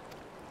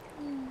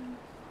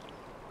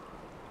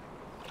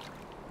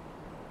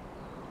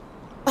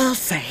 I'll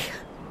say,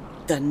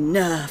 the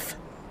nerve.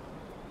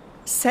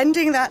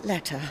 Sending that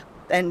letter,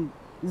 then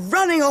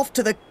running off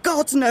to the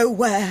gods know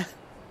where.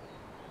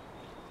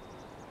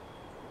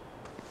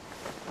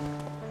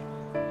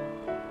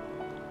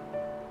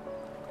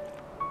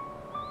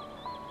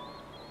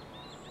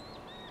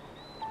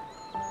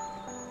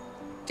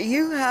 Do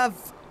you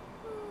have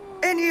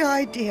any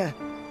idea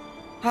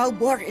how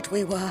worried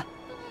we were?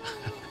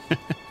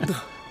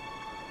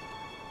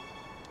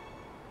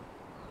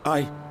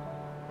 I'm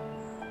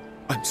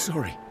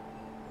sorry.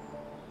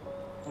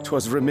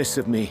 'Twas remiss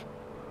of me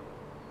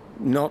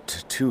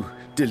not to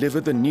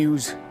deliver the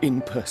news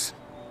in person.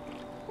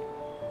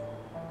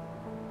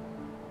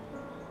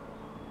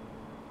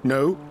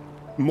 No,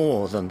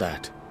 more than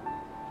that.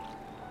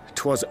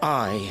 'Twas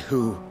I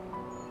who...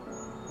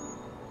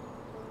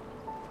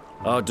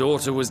 Our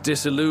daughter was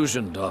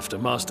disillusioned after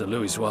Master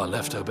Louisoix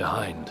left her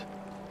behind.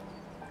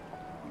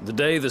 The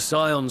day the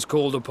Scions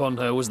called upon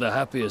her was the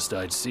happiest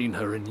I'd seen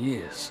her in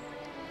years.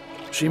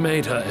 She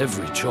made her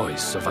every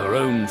choice of her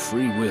own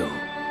free will.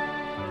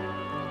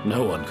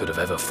 No one could have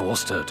ever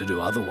forced her to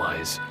do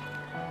otherwise.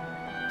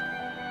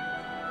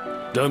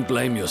 Don't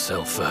blame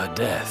yourself for her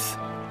death.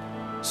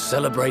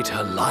 Celebrate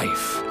her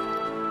life.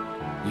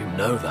 You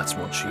know that's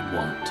what she'd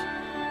want.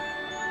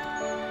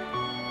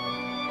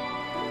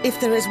 If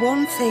there is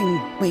one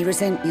thing we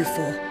resent you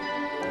for,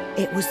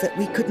 it was that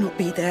we could not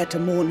be there to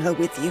mourn her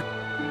with you.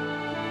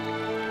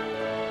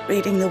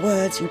 Reading the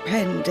words you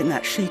penned in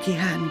that shaky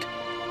hand,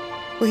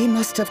 we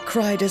must have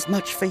cried as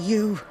much for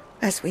you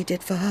as we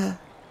did for her.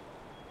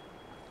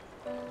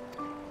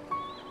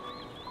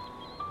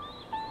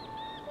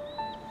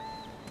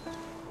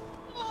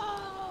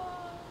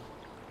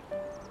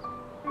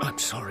 I'm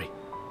sorry.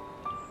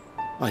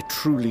 I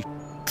truly,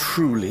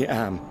 truly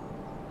am.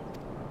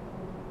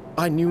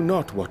 I knew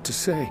not what to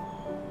say.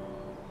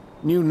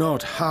 Knew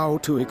not how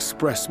to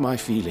express my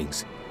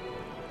feelings.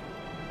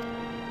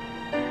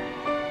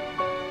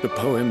 The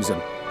poems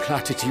and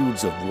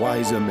platitudes of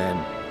wiser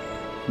men,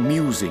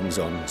 musings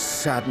on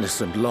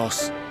sadness and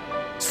loss,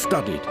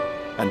 studied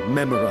and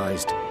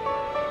memorized,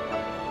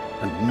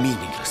 and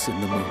meaningless in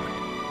the moment.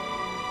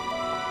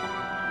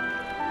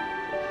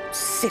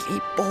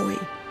 Silly boy.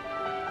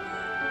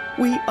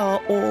 We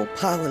are all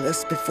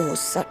powerless before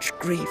such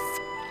grief.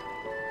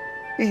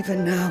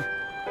 Even now,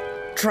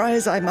 try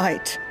as I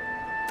might,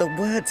 the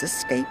words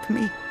escape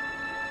me.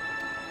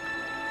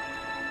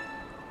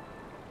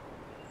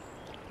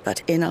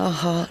 But in our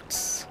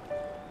hearts,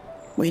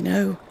 we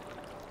know,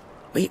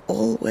 we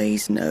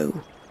always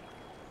know.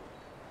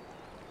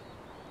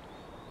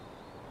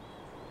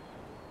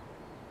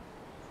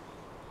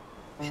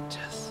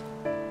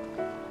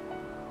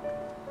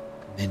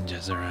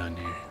 Ninjas around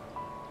here.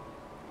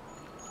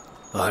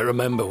 I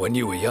remember when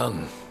you were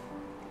young,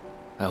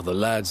 how the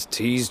lads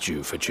teased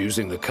you for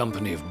choosing the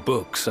company of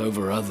books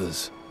over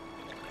others.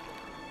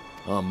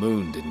 Our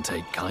moon didn't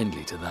take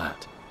kindly to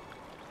that.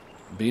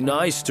 Be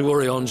nice to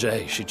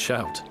Urianger, she'd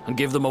shout, and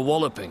give them a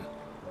walloping.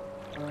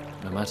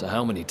 No matter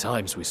how many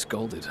times we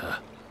scolded her.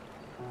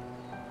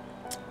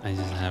 I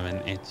just have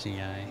an itchy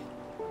eye.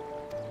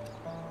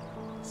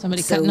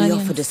 Somebody so cutting we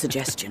onions. offered a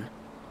suggestion.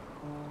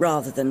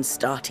 Rather than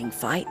starting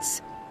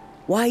fights,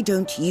 why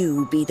don't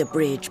you be the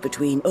bridge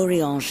between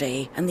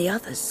Urianger and the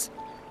others?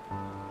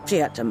 She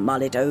had to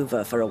mull it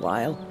over for a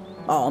while,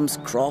 arms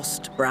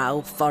crossed, brow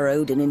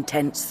furrowed in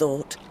intense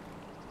thought.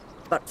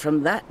 But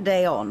from that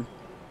day on,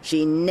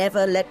 she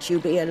never let you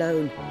be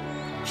alone.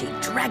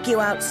 She'd drag you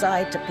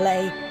outside to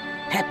play,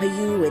 pepper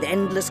you with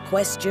endless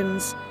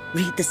questions,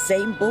 read the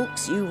same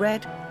books you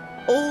read,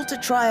 all to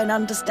try and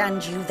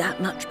understand you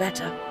that much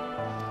better.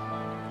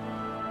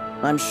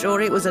 I'm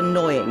sure it was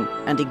annoying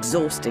and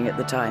exhausting at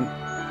the time,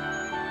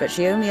 but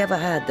she only ever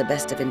had the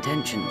best of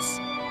intentions.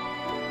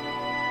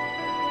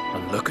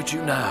 And look at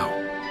you now,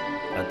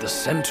 at the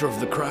center of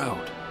the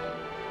crowd.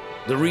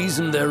 The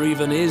reason there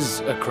even is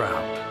a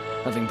crowd,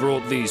 having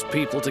brought these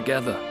people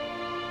together.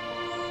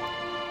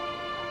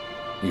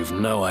 You've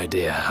no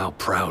idea how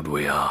proud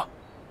we are.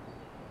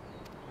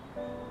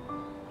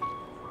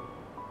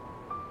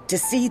 To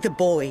see the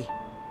boy,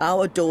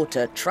 our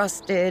daughter,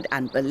 trusted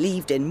and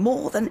believed in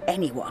more than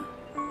anyone,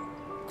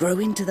 grow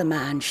into the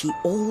man she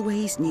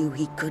always knew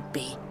he could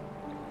be.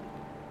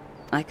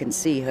 I can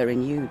see her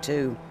in you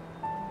too.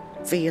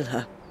 Feel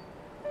her.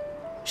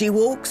 She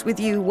walks with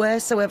you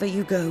wheresoever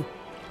you go.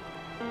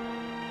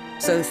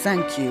 So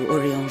thank you,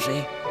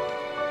 Urianger,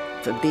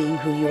 for being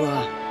who you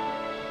are.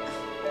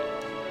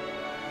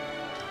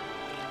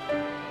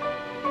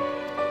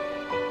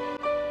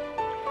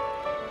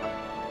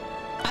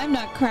 I'm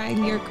not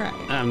crying, you're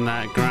crying. I'm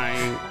not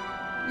crying.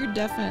 You're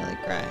definitely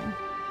crying.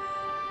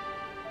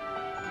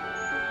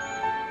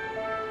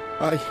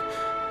 I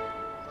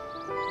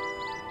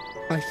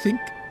think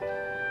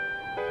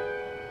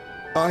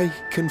I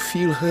can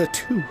feel her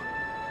too.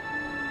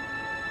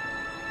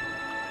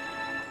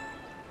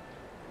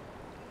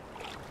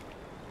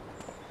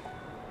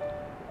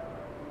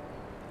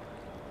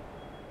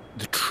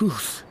 The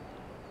truth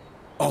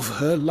of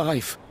her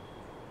life.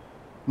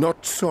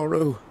 Not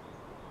sorrow,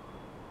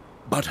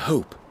 but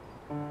hope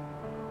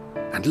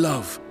and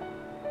love.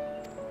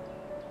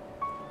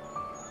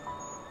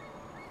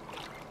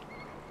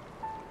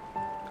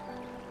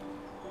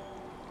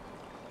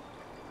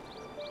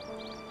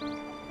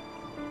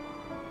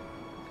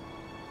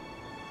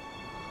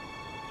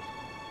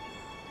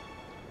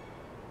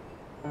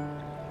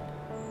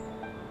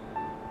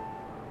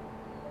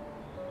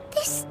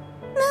 This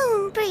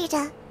moon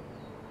breeder.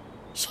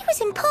 She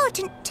was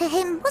important to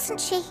him, wasn't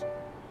she?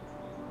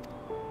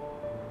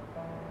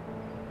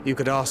 You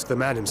could ask the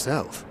man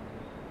himself.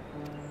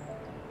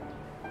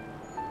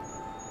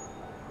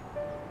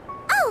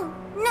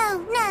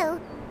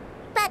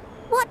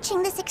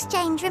 Watching this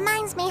exchange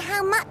reminds me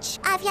how much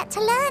I've yet to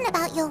learn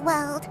about your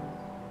world.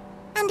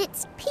 And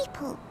its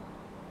people.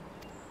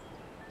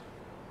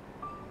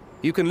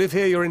 You can live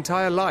here your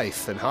entire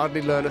life and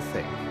hardly learn a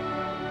thing.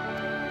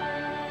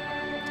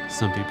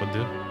 Some people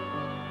do.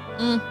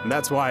 And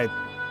that's why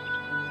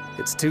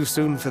it's too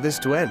soon for this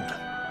to end.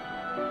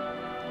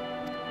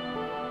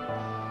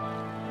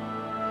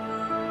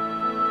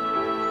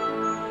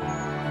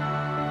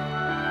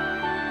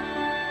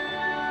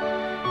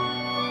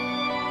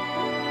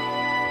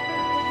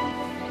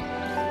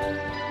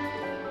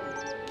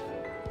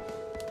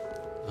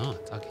 Oh,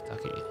 talkie.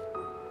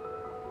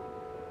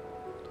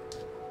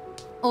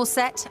 All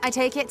set, I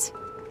take it?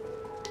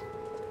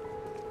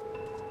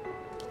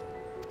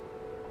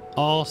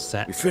 All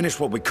set. We finished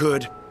what we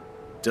could.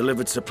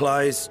 Delivered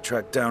supplies,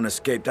 tracked down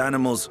escaped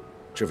animals.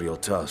 Trivial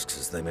tasks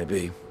as they may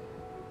be.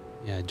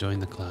 Yeah, join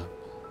the club.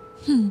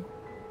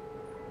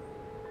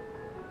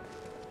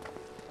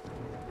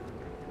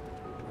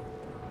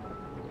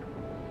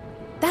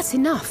 That's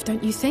enough,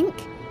 don't you think?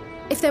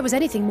 If there was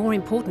anything more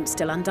important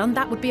still undone,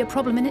 that would be a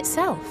problem in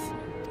itself.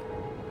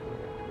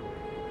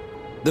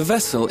 The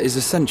vessel is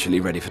essentially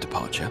ready for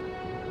departure.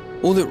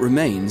 All that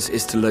remains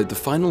is to load the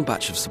final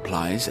batch of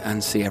supplies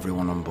and see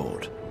everyone on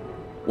board.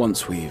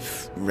 Once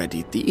we've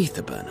readied the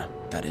ether burner,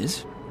 that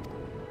is.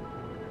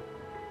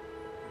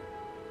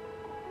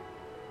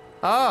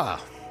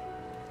 Ah,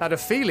 had a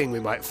feeling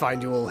we might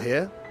find you all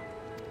here.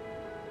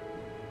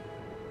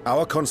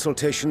 Our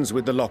consultations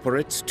with the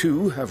Loperites,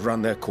 too, have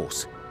run their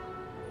course.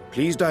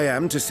 Pleased I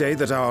am to say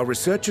that our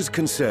researchers'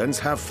 concerns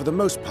have for the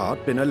most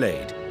part been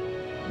allayed,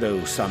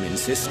 though some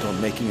insist on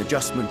making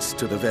adjustments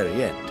to the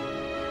very end.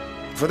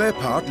 For their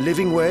part,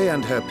 Livingway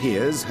and her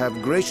peers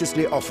have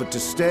graciously offered to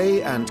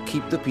stay and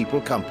keep the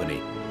people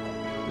company,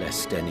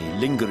 lest any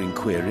lingering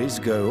queries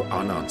go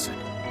unanswered.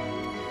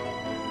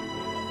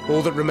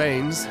 All that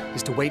remains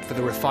is to wait for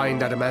the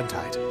refined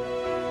adamantite.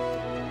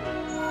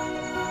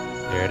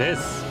 There it is.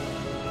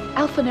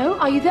 Alphino,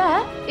 are you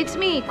there? It's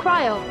me,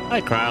 Cryle. Hi,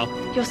 Cryle.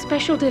 Your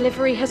special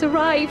delivery has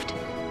arrived.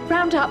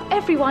 Round up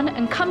everyone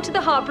and come to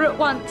the harbour at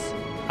once.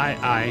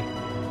 Aye.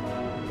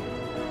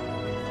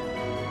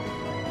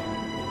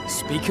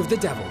 Speak of the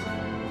devil.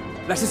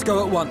 Let us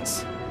go at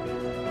once.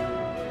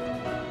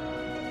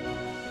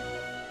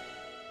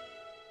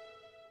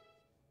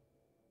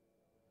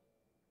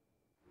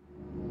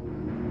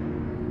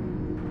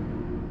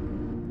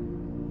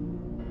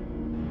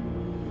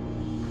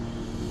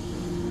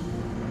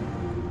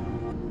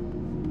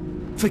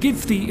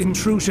 Forgive the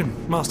intrusion,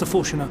 Master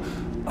Fortuner.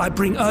 I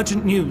bring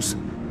urgent news.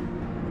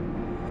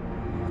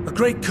 A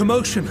great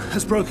commotion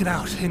has broken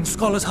out in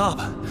Scholar's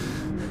Harbour.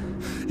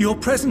 Your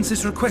presence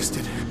is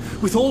requested,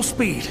 with all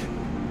speed.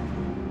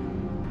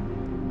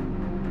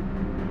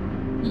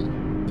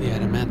 The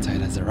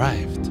adamantite has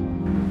arrived.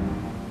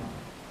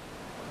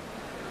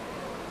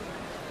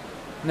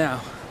 Now,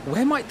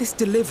 where might this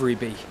delivery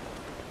be?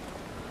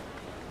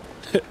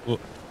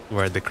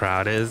 Where the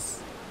crowd is.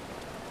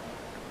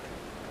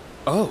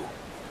 Oh.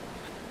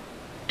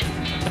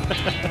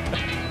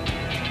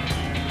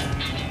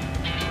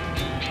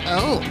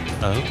 Oh.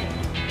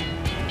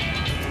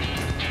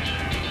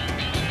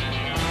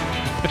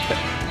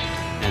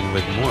 And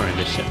with more in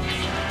the ship.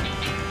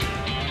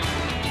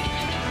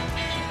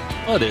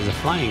 Oh, there's a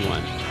flying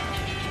one.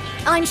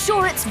 I'm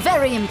sure it's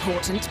very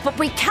important, but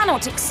we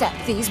cannot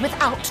accept these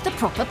without the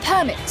proper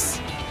permits.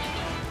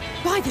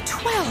 By the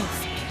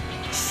 12!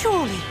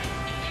 Surely,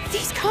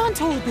 these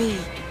can't all be.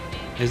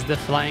 Is the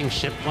flying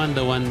ship one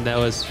the one that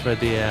was for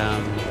the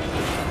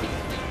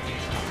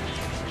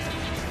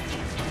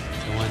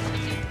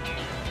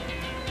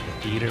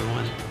theater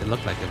one? It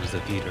looked like it was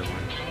the theater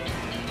one.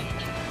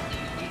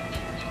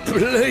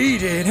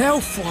 Bleeding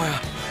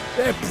hellfire!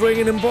 They're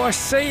bringing them by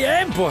sea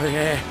and by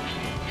air.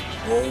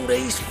 All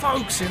these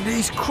folks in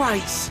these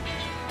crates.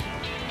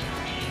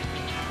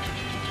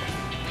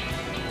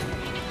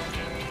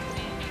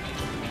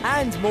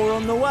 And more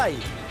on the way.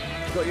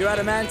 Got your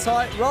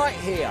adamantite right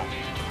here.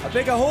 A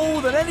bigger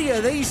haul than any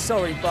of these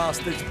sorry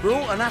bastards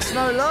brought, and that's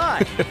no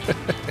lie.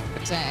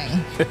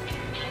 Dang.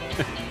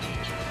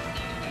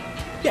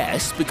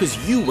 Yes, because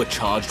you were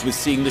charged with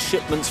seeing the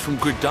shipments from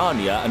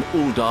Gridania and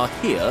Uldar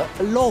here,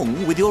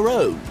 along with your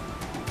own.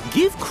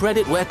 Give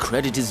credit where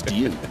credit is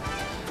due.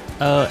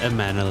 Oh,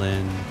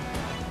 Emmanuelin.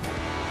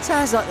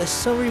 Sounds like the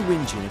sorry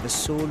whinging of a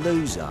sore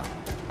loser.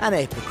 An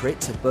hypocrite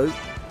to boot.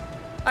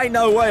 Ain't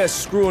no way a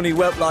scrawny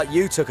whelp like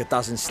you took a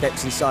dozen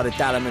steps inside a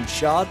Dalamant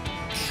shard.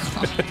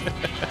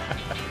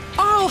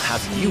 I'll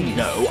have you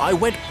know I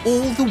went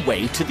all the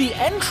way to the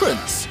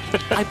entrance.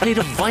 I played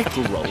a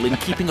vital role in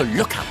keeping a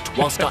lookout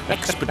whilst our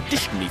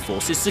expeditionary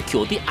forces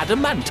secured the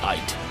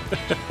adamantite.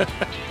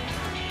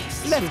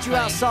 Left you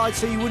outside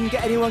so you wouldn't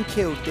get anyone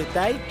killed, did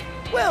they?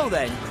 Well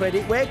then,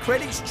 credit where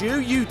credit's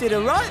due, you did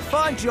a right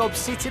fine job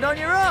sitting on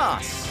your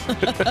ass.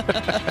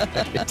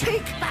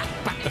 Take that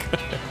back.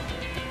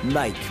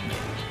 Make me.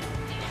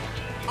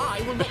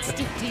 I will not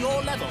stoop to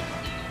your level.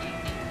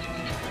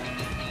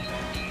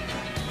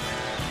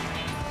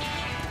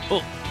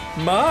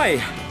 My,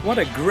 what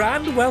a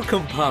grand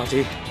welcome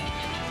party.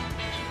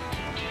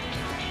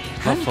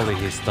 Hopefully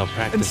he's still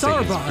practicing his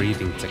Sarabar.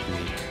 breathing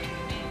technique.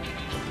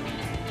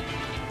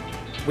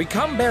 We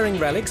come bearing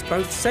relics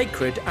both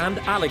sacred and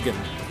elegant,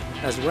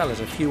 as well as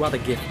a few other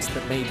gifts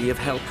that may be of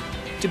help,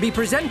 to be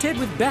presented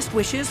with best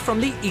wishes from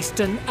the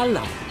Eastern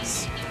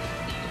Alliance.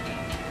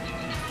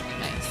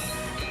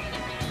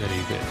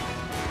 Very good.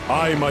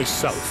 I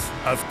myself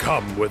have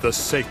come with a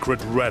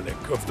sacred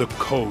relic of the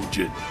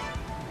Kojin.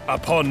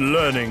 Upon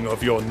learning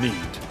of your need,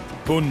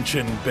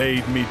 Bunchin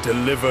bade me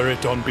deliver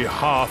it on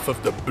behalf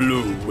of the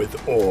Blue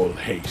with all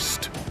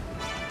haste.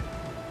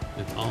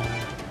 With all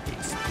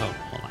haste. Oh,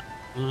 hold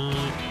on.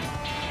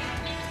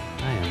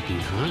 I am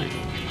behind.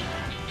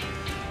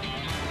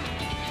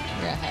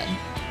 You're ahead.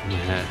 I'm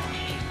ahead.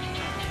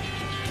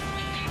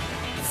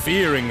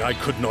 Fearing I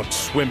could not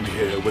swim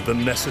here with the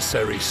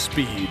necessary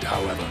speed,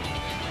 however,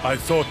 I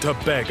thought to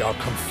beg our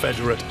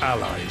Confederate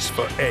allies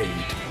for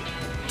aid.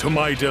 To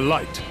my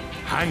delight,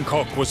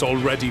 Hancock was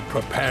already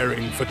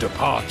preparing for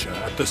departure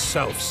at the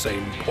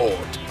self-same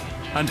port,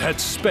 and had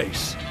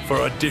space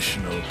for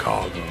additional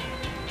cargo.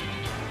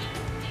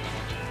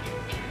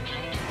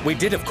 We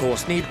did, of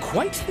course, need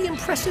quite the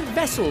impressive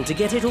vessel to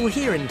get it all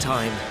here in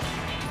time.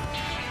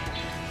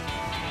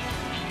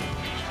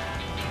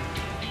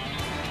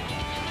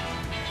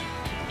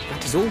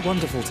 That is all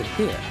wonderful to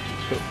hear,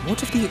 but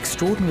what of the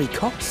extraordinary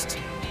cost?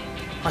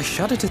 I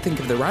shudder to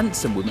think of the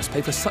ransom we must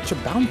pay for such a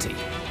bounty.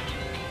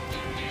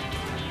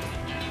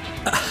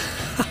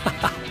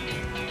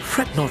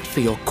 Fret not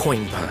for your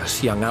coin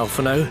purse, young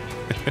Alphino.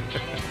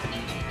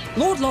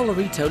 Lord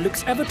Lolorito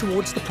looks ever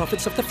towards the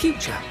profits of the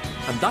future,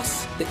 and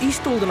thus the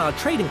East Aldenard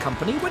Trading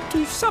Company went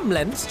to some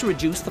lengths to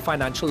reduce the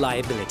financial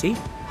liability.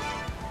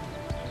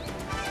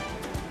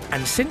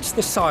 And since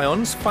the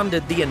Scions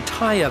funded the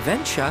entire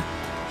venture,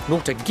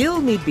 not a gill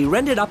need be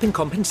rendered up in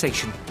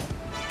compensation.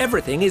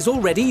 Everything is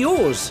already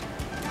yours.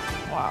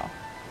 Wow.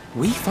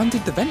 We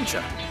funded the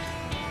venture?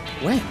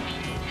 When?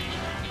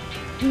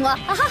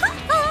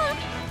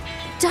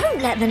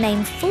 Don't let the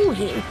name fool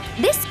you.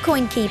 This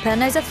coin keeper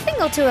knows a thing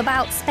or two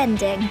about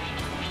spending.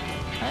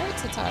 All right,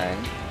 Tatara.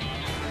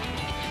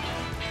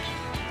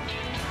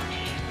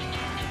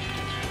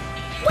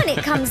 When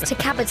it comes to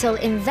capital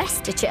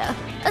investiture,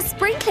 a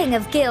sprinkling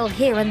of gil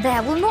here and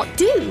there will not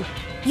do.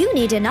 You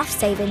need enough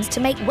savings to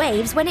make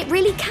waves when it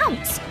really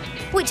counts,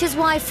 which is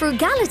why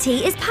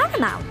frugality is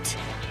paramount.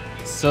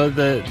 So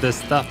the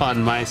stuff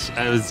on my...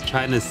 I was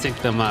trying to sync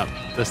them up.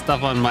 The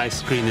stuff on my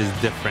screen is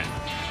different.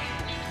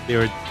 They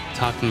were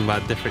talking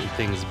about different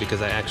things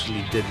because I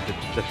actually did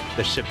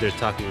the ship they're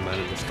talking about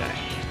in the sky.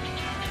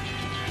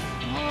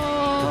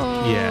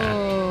 Oh.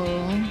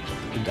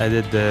 Yeah. I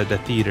did the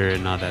theater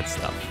and all that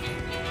stuff.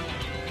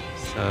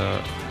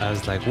 So I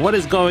was like, what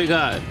is going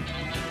on?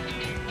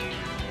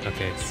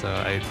 Okay, so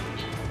I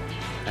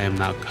am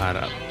now caught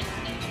up.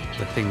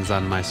 The things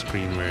on my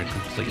screen were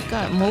completely You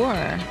got different. more.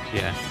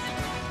 Yeah.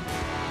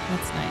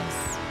 That's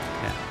nice.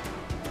 Yeah.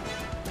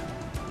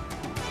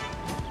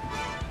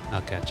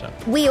 I'll catch up.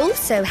 We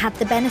also had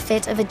the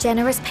benefit of a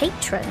generous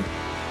patron.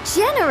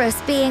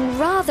 Generous being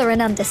rather an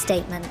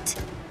understatement.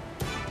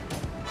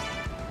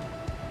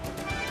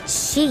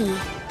 She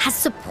has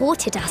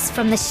supported us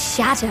from the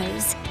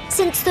shadows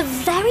since the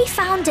very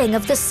founding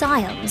of the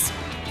Scions.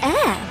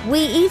 We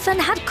even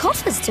had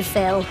coffers to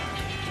fill.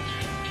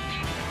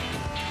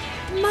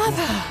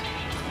 Mother!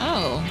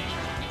 Oh.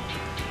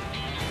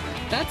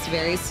 That's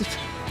very...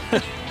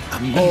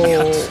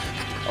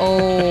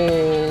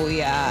 Oh,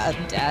 yeah.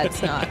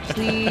 Dad's not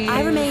pleased.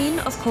 I remain,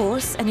 of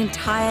course, an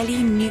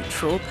entirely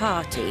neutral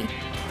party.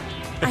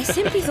 I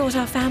simply thought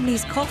our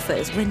family's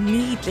coffers were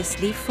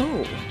needlessly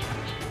full.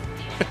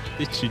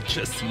 Did you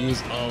just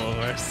use all of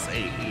our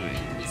savings?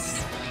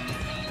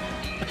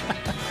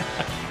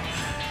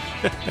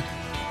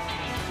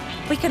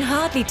 We can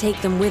hardly take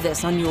them with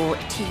us on your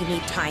teeny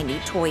tiny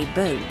toy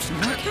boat,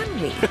 now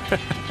can we?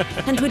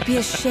 And would be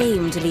a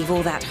shame to leave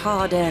all that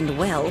hard-earned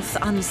wealth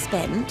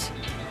unspent.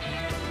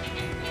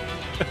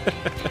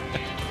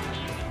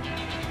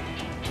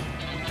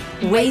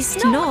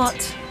 Waste not.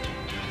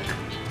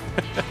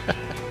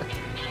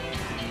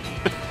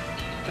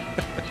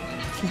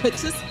 What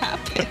just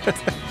happened?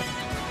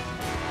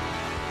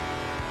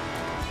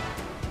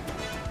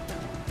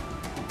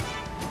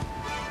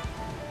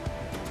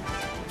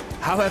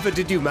 However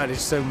did you manage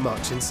so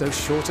much in so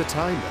short a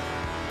time then?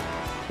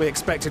 We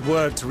expected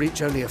word to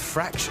reach only a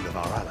fraction of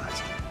our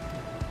allies.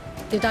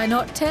 Did I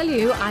not tell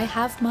you I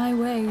have my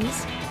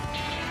ways?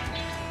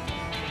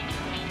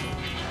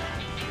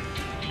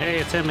 Hey,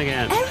 it's him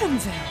again.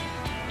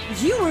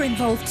 Erenville, you were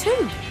involved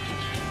too.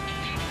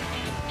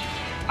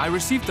 I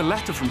received a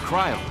letter from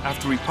Cryo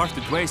after we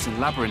parted ways in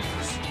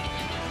Labyrinthus.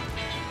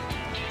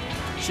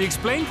 She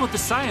explained what the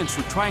Scions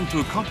were trying to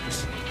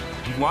accomplish,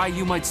 and why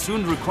you might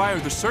soon require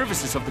the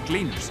services of the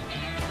Gleaners,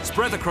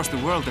 spread across the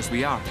world as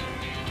we are.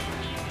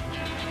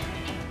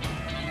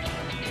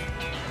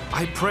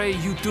 I pray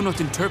you do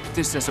not interpret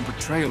this as a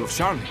betrayal of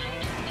Charlie.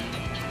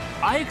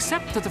 I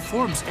accept that the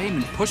Forum's aim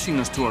in pushing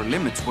us to our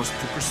limits was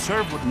to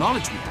preserve what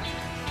knowledge we have,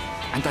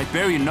 and I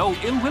bear you no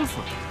ill will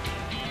for it.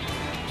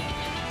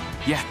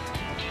 Yet,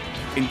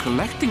 in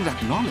collecting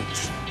that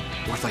knowledge,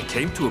 what I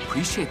came to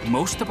appreciate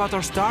most about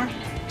our star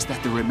is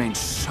that there remains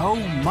so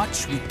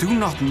much we do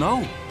not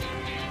know.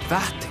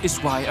 That is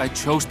why I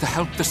chose to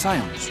help the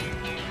Scions,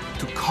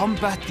 to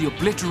combat the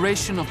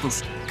obliteration of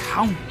those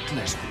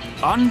countless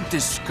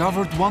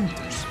undiscovered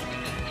wonders.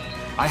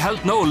 I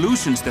held no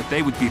illusions that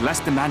they would be less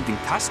demanding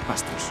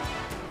taskmasters.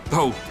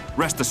 Though,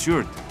 rest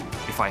assured,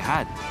 if I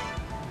had,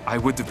 I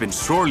would have been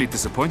sorely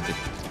disappointed.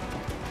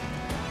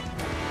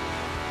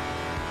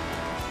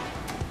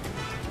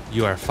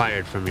 You are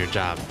fired from your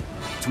job.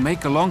 To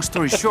make a long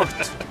story short,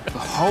 the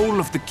whole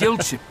of the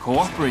guild ship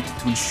cooperated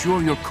to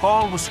ensure your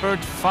call was heard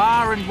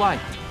far and wide.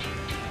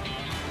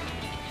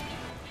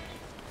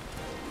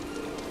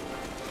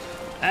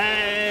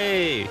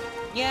 Hey!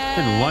 Yeah.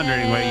 Been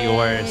wondering where you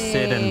were,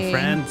 Sid and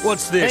friends.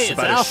 What's this hey,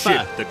 about Alpha. a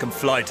ship that can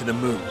fly to the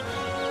moon?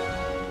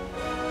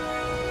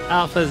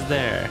 Alpha's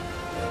there.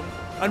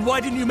 And why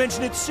didn't you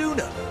mention it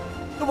sooner?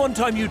 The one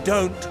time you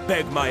don't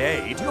beg my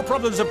aid, your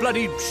problem's a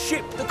bloody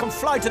ship that can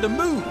fly to the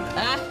moon.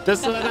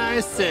 That's what I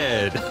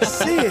said.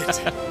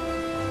 Sid,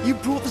 you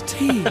brought the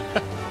tea.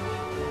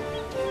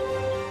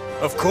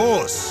 Of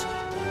course.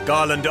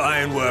 Garland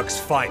Ironworks'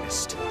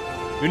 finest.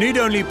 You need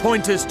only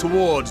point us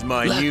towards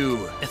my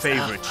new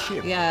favorite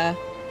ship. Yeah,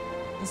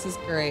 this is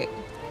great.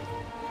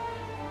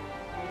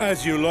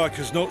 As you like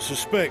us not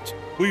suspect,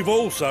 we've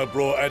also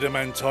brought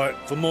adamantite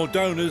for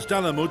Mordona's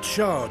Dalamud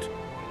shard.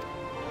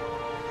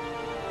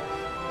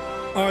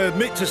 I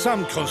admit to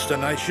some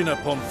consternation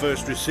upon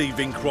first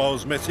receiving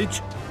Kral's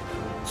message.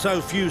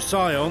 So few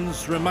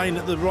Scions remain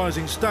at the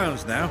Rising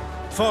Stones now,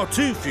 far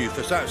too few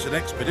for such an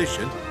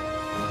expedition.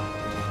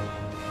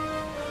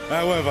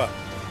 However,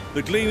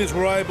 the Gleaners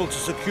were able to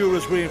secure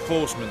us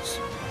reinforcements.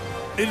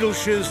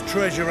 Idleshire's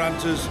treasure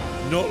hunters,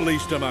 not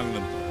least among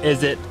them.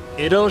 Is it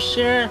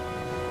Idleshire?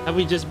 Have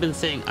we just been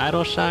saying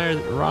Idleshire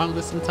wrong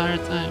this entire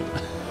time?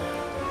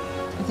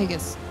 I think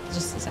it's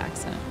just his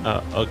accent.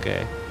 Oh,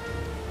 okay.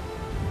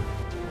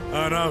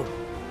 I know.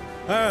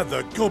 How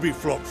the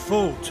gobbyflock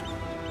fought.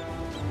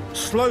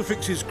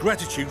 Slowfix's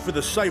gratitude for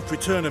the safe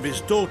return of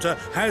his daughter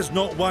has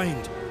not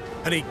waned,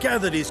 and he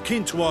gathered his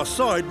kin to our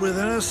side with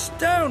an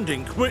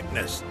astounding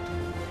quickness.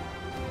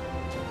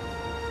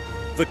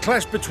 The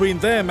clash between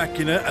their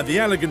machina and the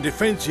Allagan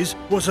defences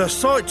was a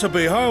sight to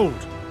behold.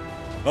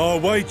 I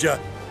wager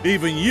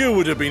even you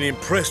would have been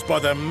impressed by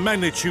the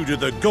magnitude of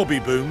the gobby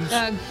booms.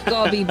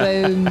 Gobby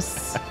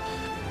booms.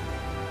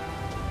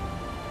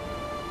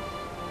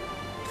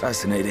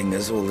 Fascinating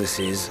as all this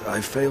is, I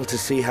fail to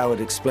see how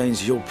it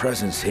explains your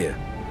presence here.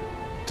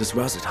 Does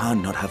Razat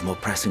Han not have more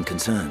pressing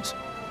concerns?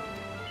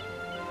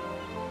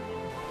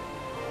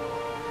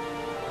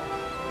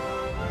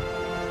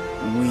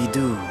 We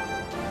do.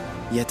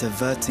 Yet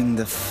averting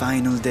the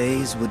final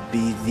days would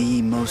be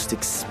the most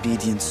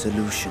expedient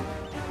solution.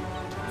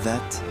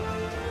 That,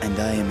 and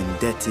I am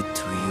indebted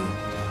to you.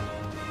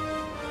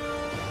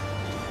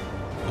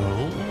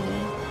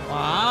 Oh,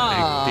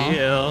 wow. Big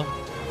deal.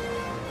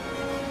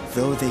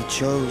 Though they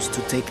chose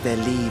to take their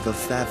leave of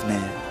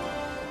Thavnair,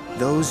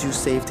 those you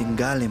saved in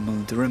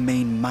Galimund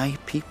remain my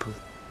people.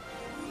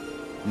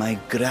 My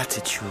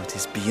gratitude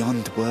is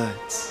beyond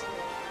words.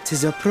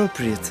 'Tis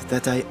appropriate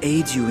that I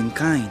aid you in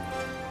kind.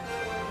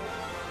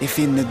 If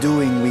in the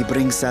doing we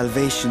bring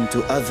salvation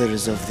to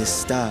others of this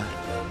star,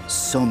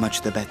 so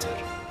much the better.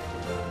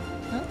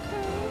 Okay.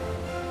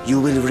 You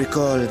will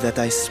recall that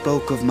I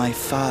spoke of my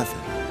father,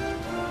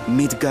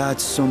 Midgard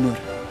Summer,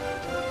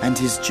 and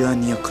his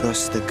journey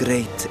across the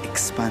great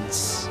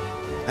expanse.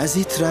 As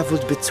he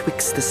traveled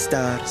betwixt the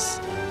stars,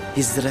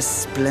 his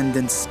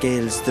resplendent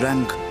scales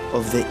drank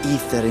of the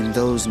ether in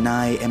those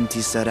nigh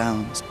empty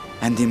surrounds,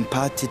 and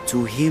imparted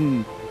to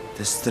him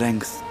the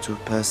strength to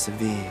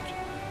persevere.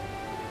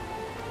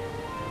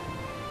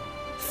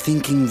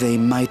 Thinking they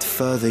might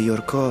further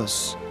your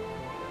cause,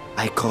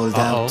 I called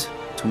out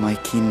to my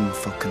kin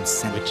for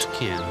consent. Which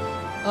kin?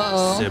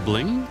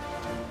 Sibling?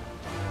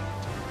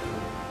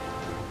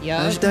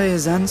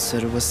 Ajdaya's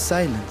answer was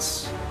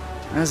silence,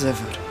 as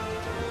ever.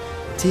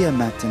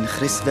 Tiamat and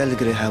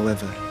Chrisvelgre,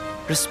 however,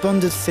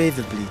 responded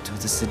favorably to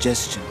the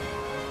suggestion.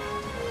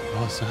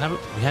 Oh, so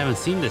we haven't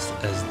seen this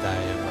as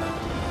Daya,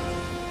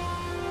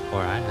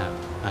 or I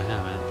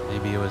haven't.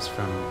 Maybe it was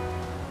from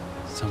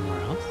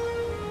somewhere else?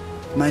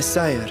 My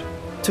sire,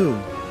 too,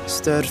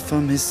 stirred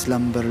from his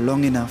slumber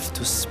long enough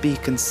to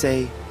speak and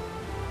say,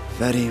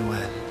 "Very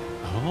well."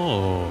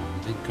 Oh,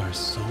 Midgard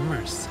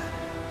Sommer said it.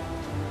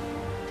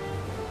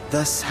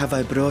 Thus have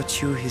I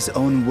brought you his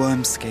own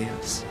worm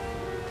scales.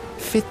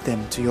 Fit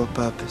them to your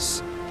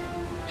purpose,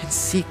 and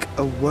seek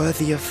a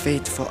worthier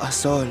fate for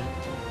us all.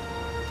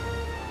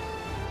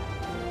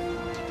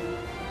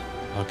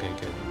 Okay,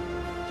 good.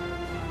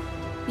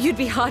 You'd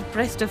be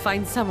hard-pressed to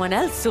find someone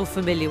else so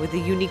familiar with the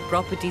unique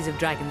properties of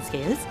dragon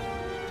scales.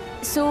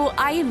 So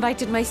I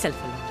invited myself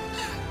along.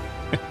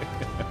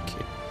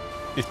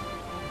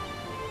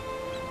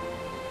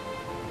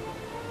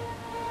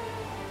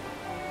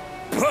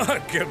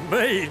 Look at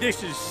me,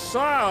 this is so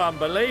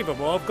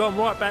unbelievable. I've gone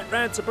right back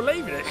round to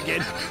believing it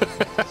again.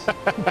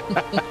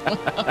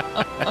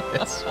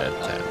 That's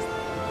fantastic.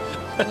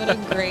 What a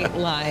great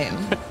line.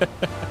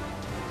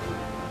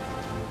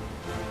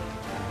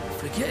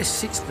 If we get a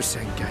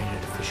 6% gain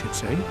in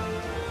efficiency,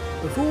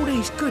 with all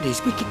these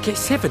goodies, we could get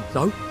 7,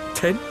 no,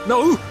 10,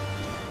 no,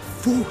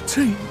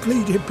 14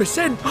 bleeding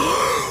 %.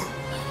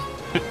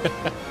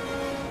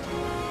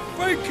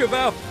 Think of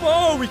how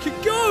far we could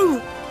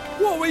go!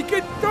 What we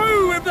could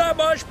do with that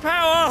much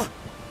power!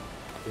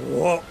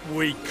 What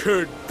we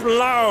could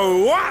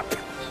blow up!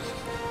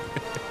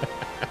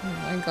 Oh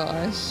my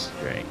gosh.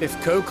 Great. If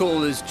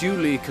Kokol is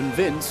duly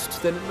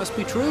convinced, then it must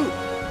be true.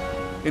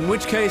 In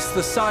which case,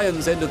 the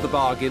Scion's end of the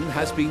bargain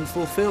has been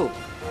fulfilled.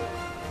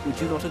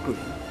 Would you not agree?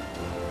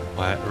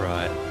 Quite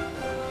right.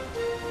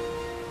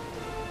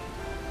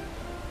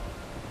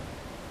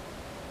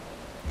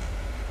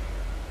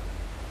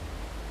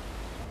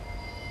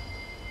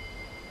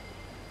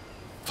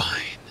 Fine.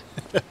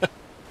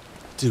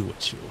 Do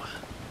what you want.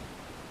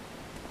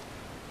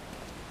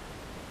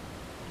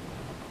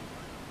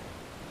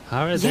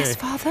 How are their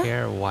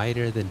hair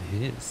whiter than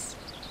his?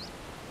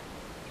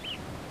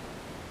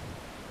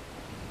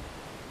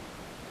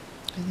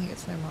 I think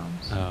it's their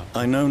mom's. Oh.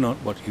 I know not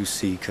what you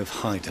seek of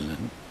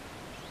Hydaelyn,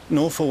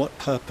 nor for what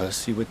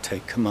purpose you would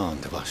take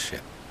command of our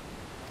ship.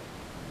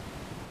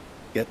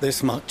 Yet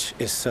this much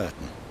is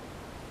certain.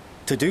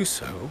 To do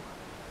so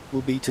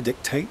will be to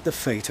dictate the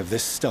fate of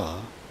this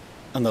star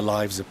and the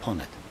lives upon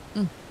it.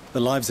 The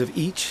lives of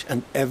each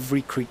and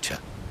every creature,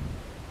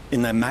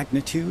 in their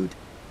magnitude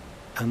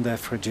and their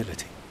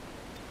fragility.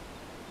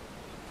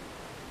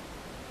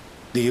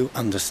 Do you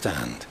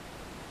understand?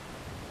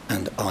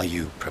 And are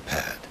you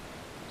prepared?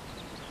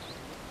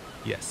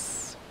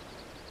 Yes.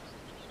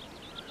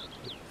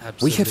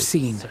 We have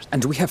seen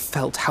and we have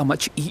felt how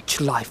much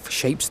each life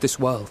shapes this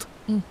world.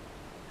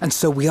 And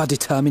so we are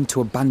determined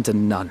to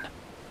abandon none.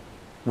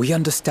 We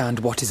understand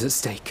what is at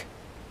stake,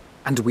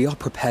 and we are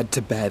prepared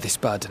to bear this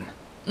burden.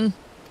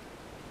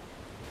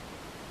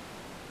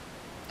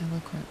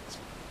 Eloquent.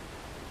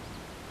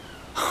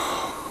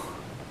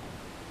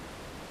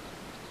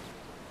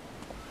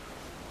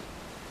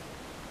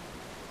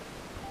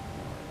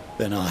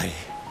 Then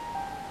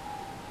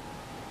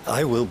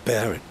I will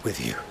bear it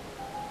with you.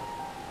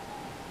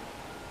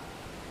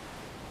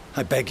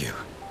 I beg you,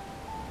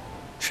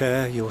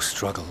 share your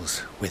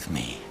struggles with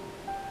me.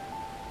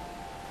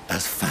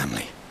 As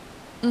family.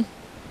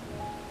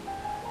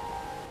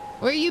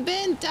 Where you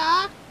been,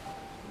 Doc?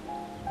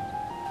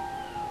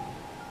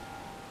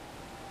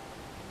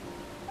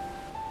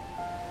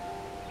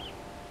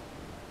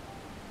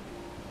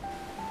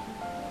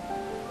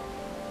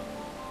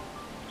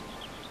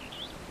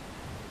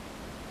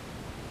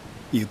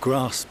 You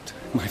grasped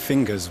my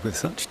fingers with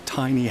such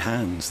tiny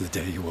hands the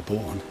day you were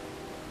born.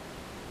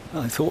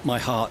 I thought my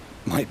heart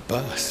might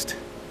burst.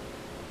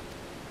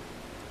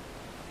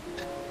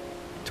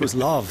 It was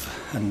love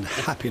and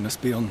happiness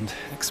beyond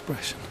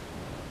expression.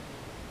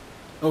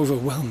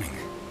 Overwhelming.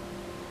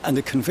 And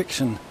a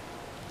conviction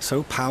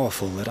so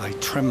powerful that I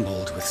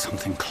trembled with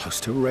something close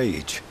to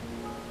rage.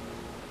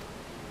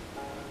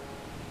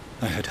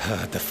 I had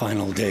heard the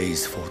final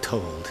days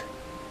foretold.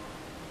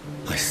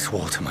 I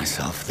swore to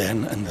myself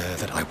then and there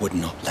that I would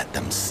not let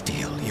them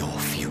steal your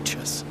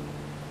futures.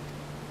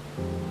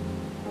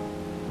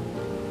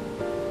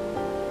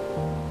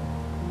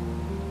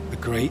 The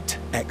great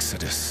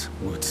exodus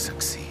would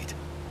succeed,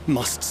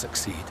 must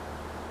succeed.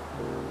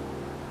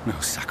 No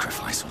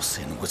sacrifice or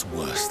sin was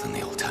worse than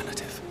the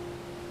alternative.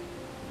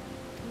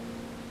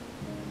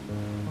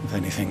 If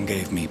anything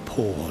gave me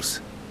pause,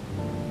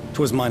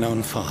 'twas mine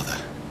own father.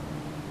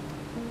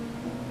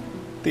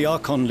 The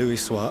Archon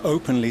Louisoix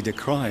openly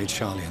decried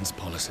Charlian's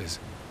policies,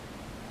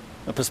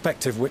 a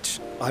perspective which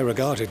I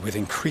regarded with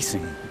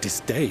increasing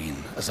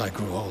disdain as I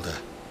grew older.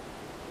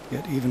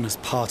 Yet even as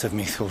part of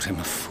me thought him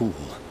a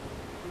fool.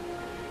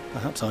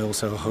 Perhaps I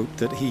also hoped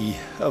that he,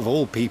 of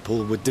all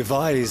people, would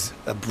devise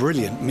a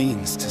brilliant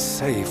means to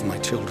save my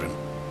children.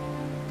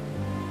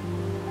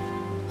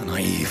 A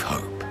naive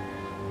hope,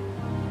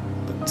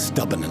 but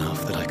stubborn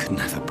enough that I could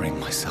never bring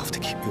myself to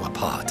keep you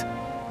apart.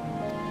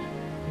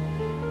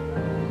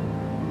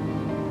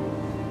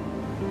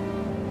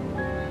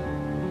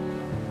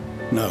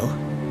 No,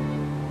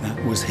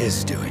 that was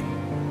his doing,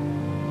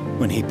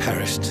 when he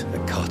perished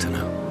at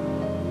Cartano.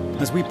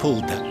 As we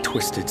pulled that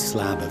twisted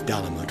slab of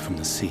Dalamud from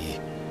the sea,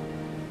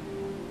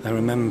 I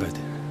remembered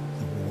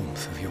the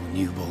warmth of your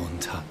newborn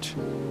touch.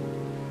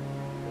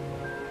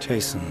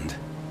 Chastened,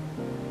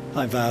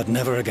 I vowed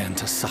never again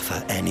to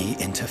suffer any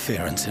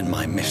interference in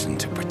my mission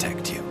to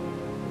protect you.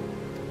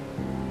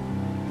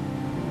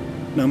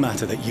 No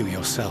matter that you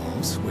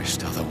yourselves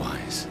wished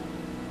otherwise.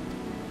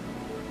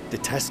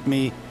 Detest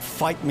me,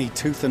 fight me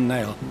tooth and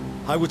nail,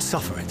 I would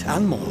suffer it,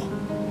 and more,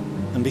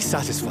 and be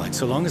satisfied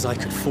so long as I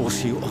could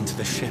force you onto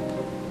the ship.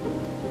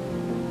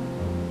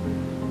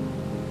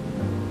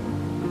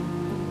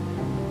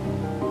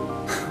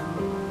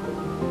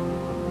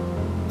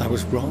 I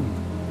was wrong.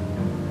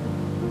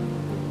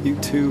 You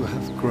two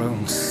have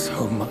grown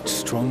so much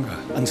stronger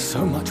and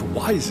so much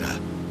wiser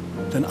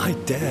than I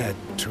dared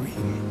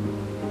dream.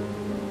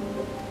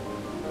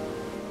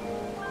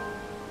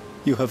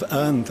 You have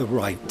earned the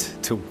right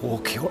to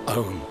walk your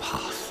own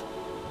path,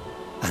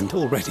 and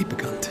already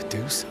begun to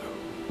do so.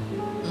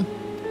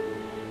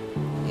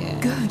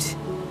 Good.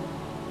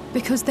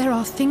 Because there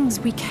are things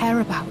we care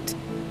about,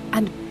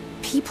 and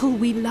people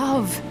we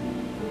love,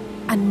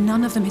 and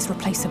none of them is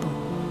replaceable.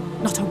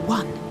 Not a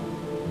one.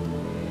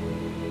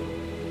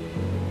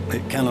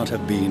 It cannot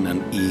have been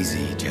an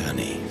easy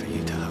journey for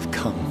you to have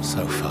come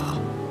so far.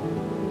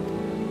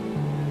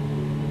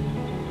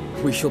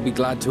 We shall be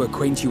glad to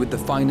acquaint you with the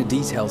finer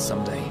details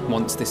someday,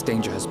 once this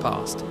danger has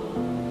passed.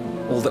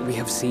 All that we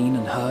have seen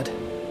and heard,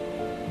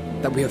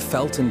 that we have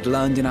felt and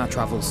learned in our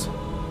travels.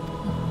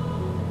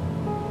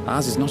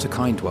 Ours is not a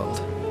kind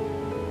world,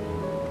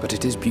 but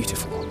it is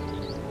beautiful.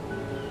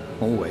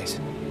 Always.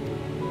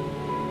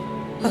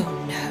 Oh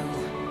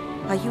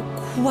no. Are you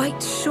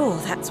quite sure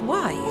that's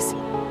wise?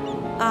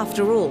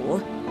 After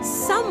all,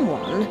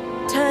 someone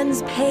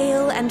turns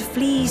pale and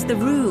flees the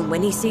room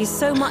when he sees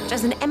so much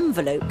as an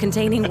envelope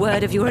containing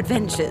word of your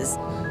adventures.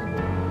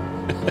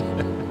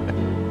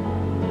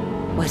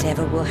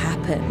 Whatever will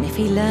happen if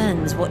he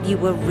learns what you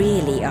were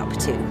really up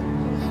to?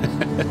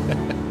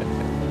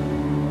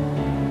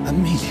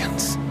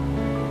 Millions.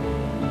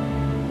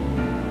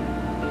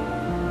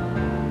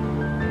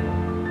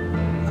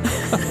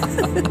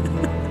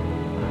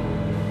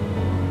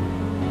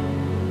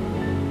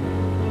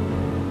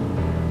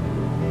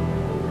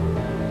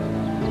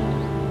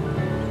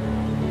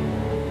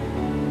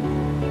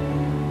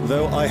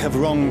 Though I have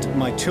wronged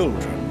my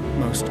children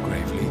most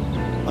gravely,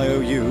 I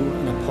owe you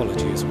an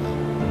apology as well.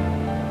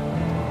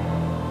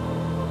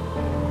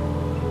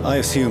 I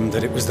assumed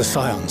that it was the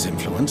Scion's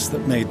influence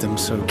that made them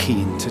so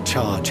keen to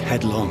charge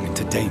headlong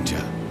into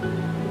danger.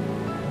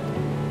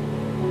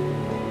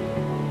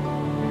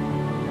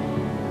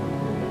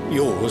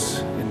 Yours,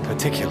 in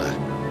particular.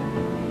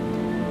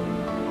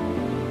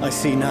 I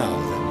see now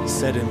that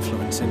said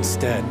influence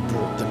instead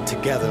brought them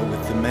together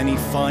with the many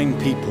fine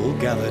people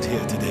gathered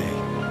here today.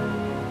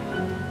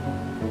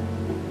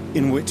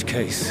 In which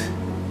case,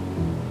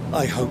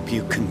 I hope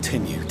you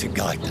continue to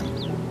guide them.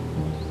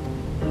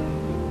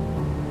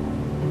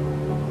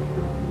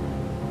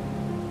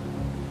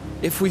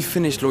 If we've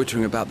finished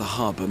loitering about the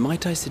harbor,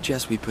 might I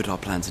suggest we put our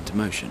plans into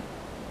motion?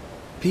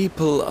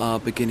 People are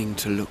beginning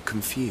to look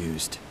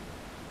confused.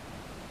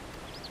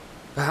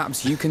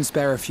 Perhaps you can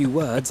spare a few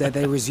words ere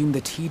they resume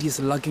the tedious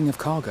lugging of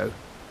cargo.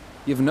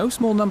 You have no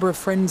small number of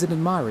friends and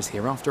admirers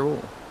here, after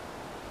all.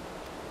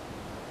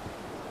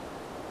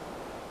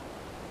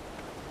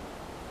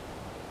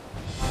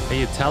 Are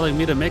you telling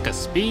me to make a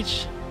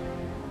speech?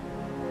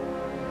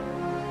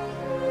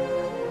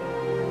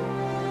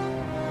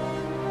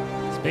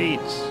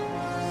 Speech.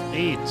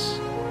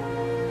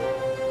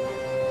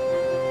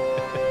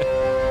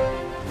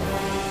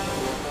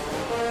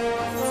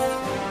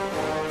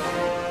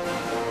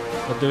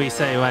 What do we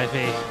say,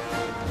 wifey?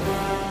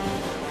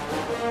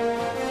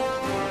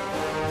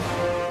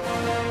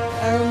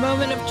 Our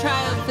moment of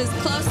triumph is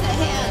close at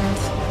hand.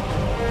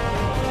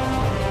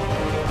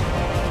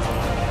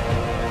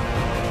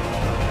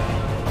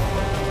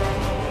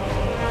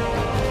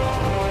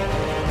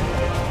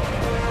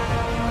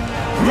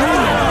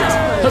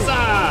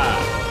 Huzzah!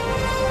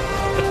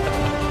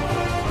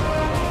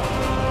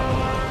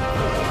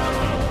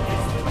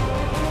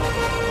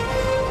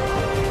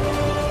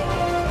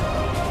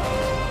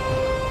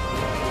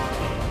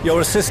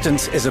 Your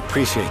assistance is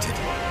appreciated.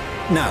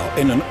 Now,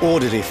 in an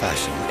orderly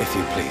fashion, if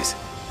you please.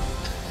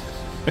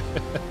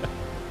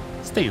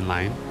 Stay in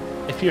line.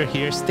 If you're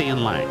here, stay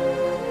in line.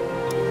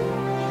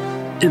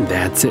 And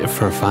that's it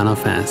for Final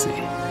Fantasy.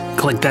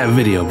 Click that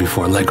video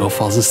before Lego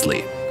falls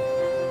asleep.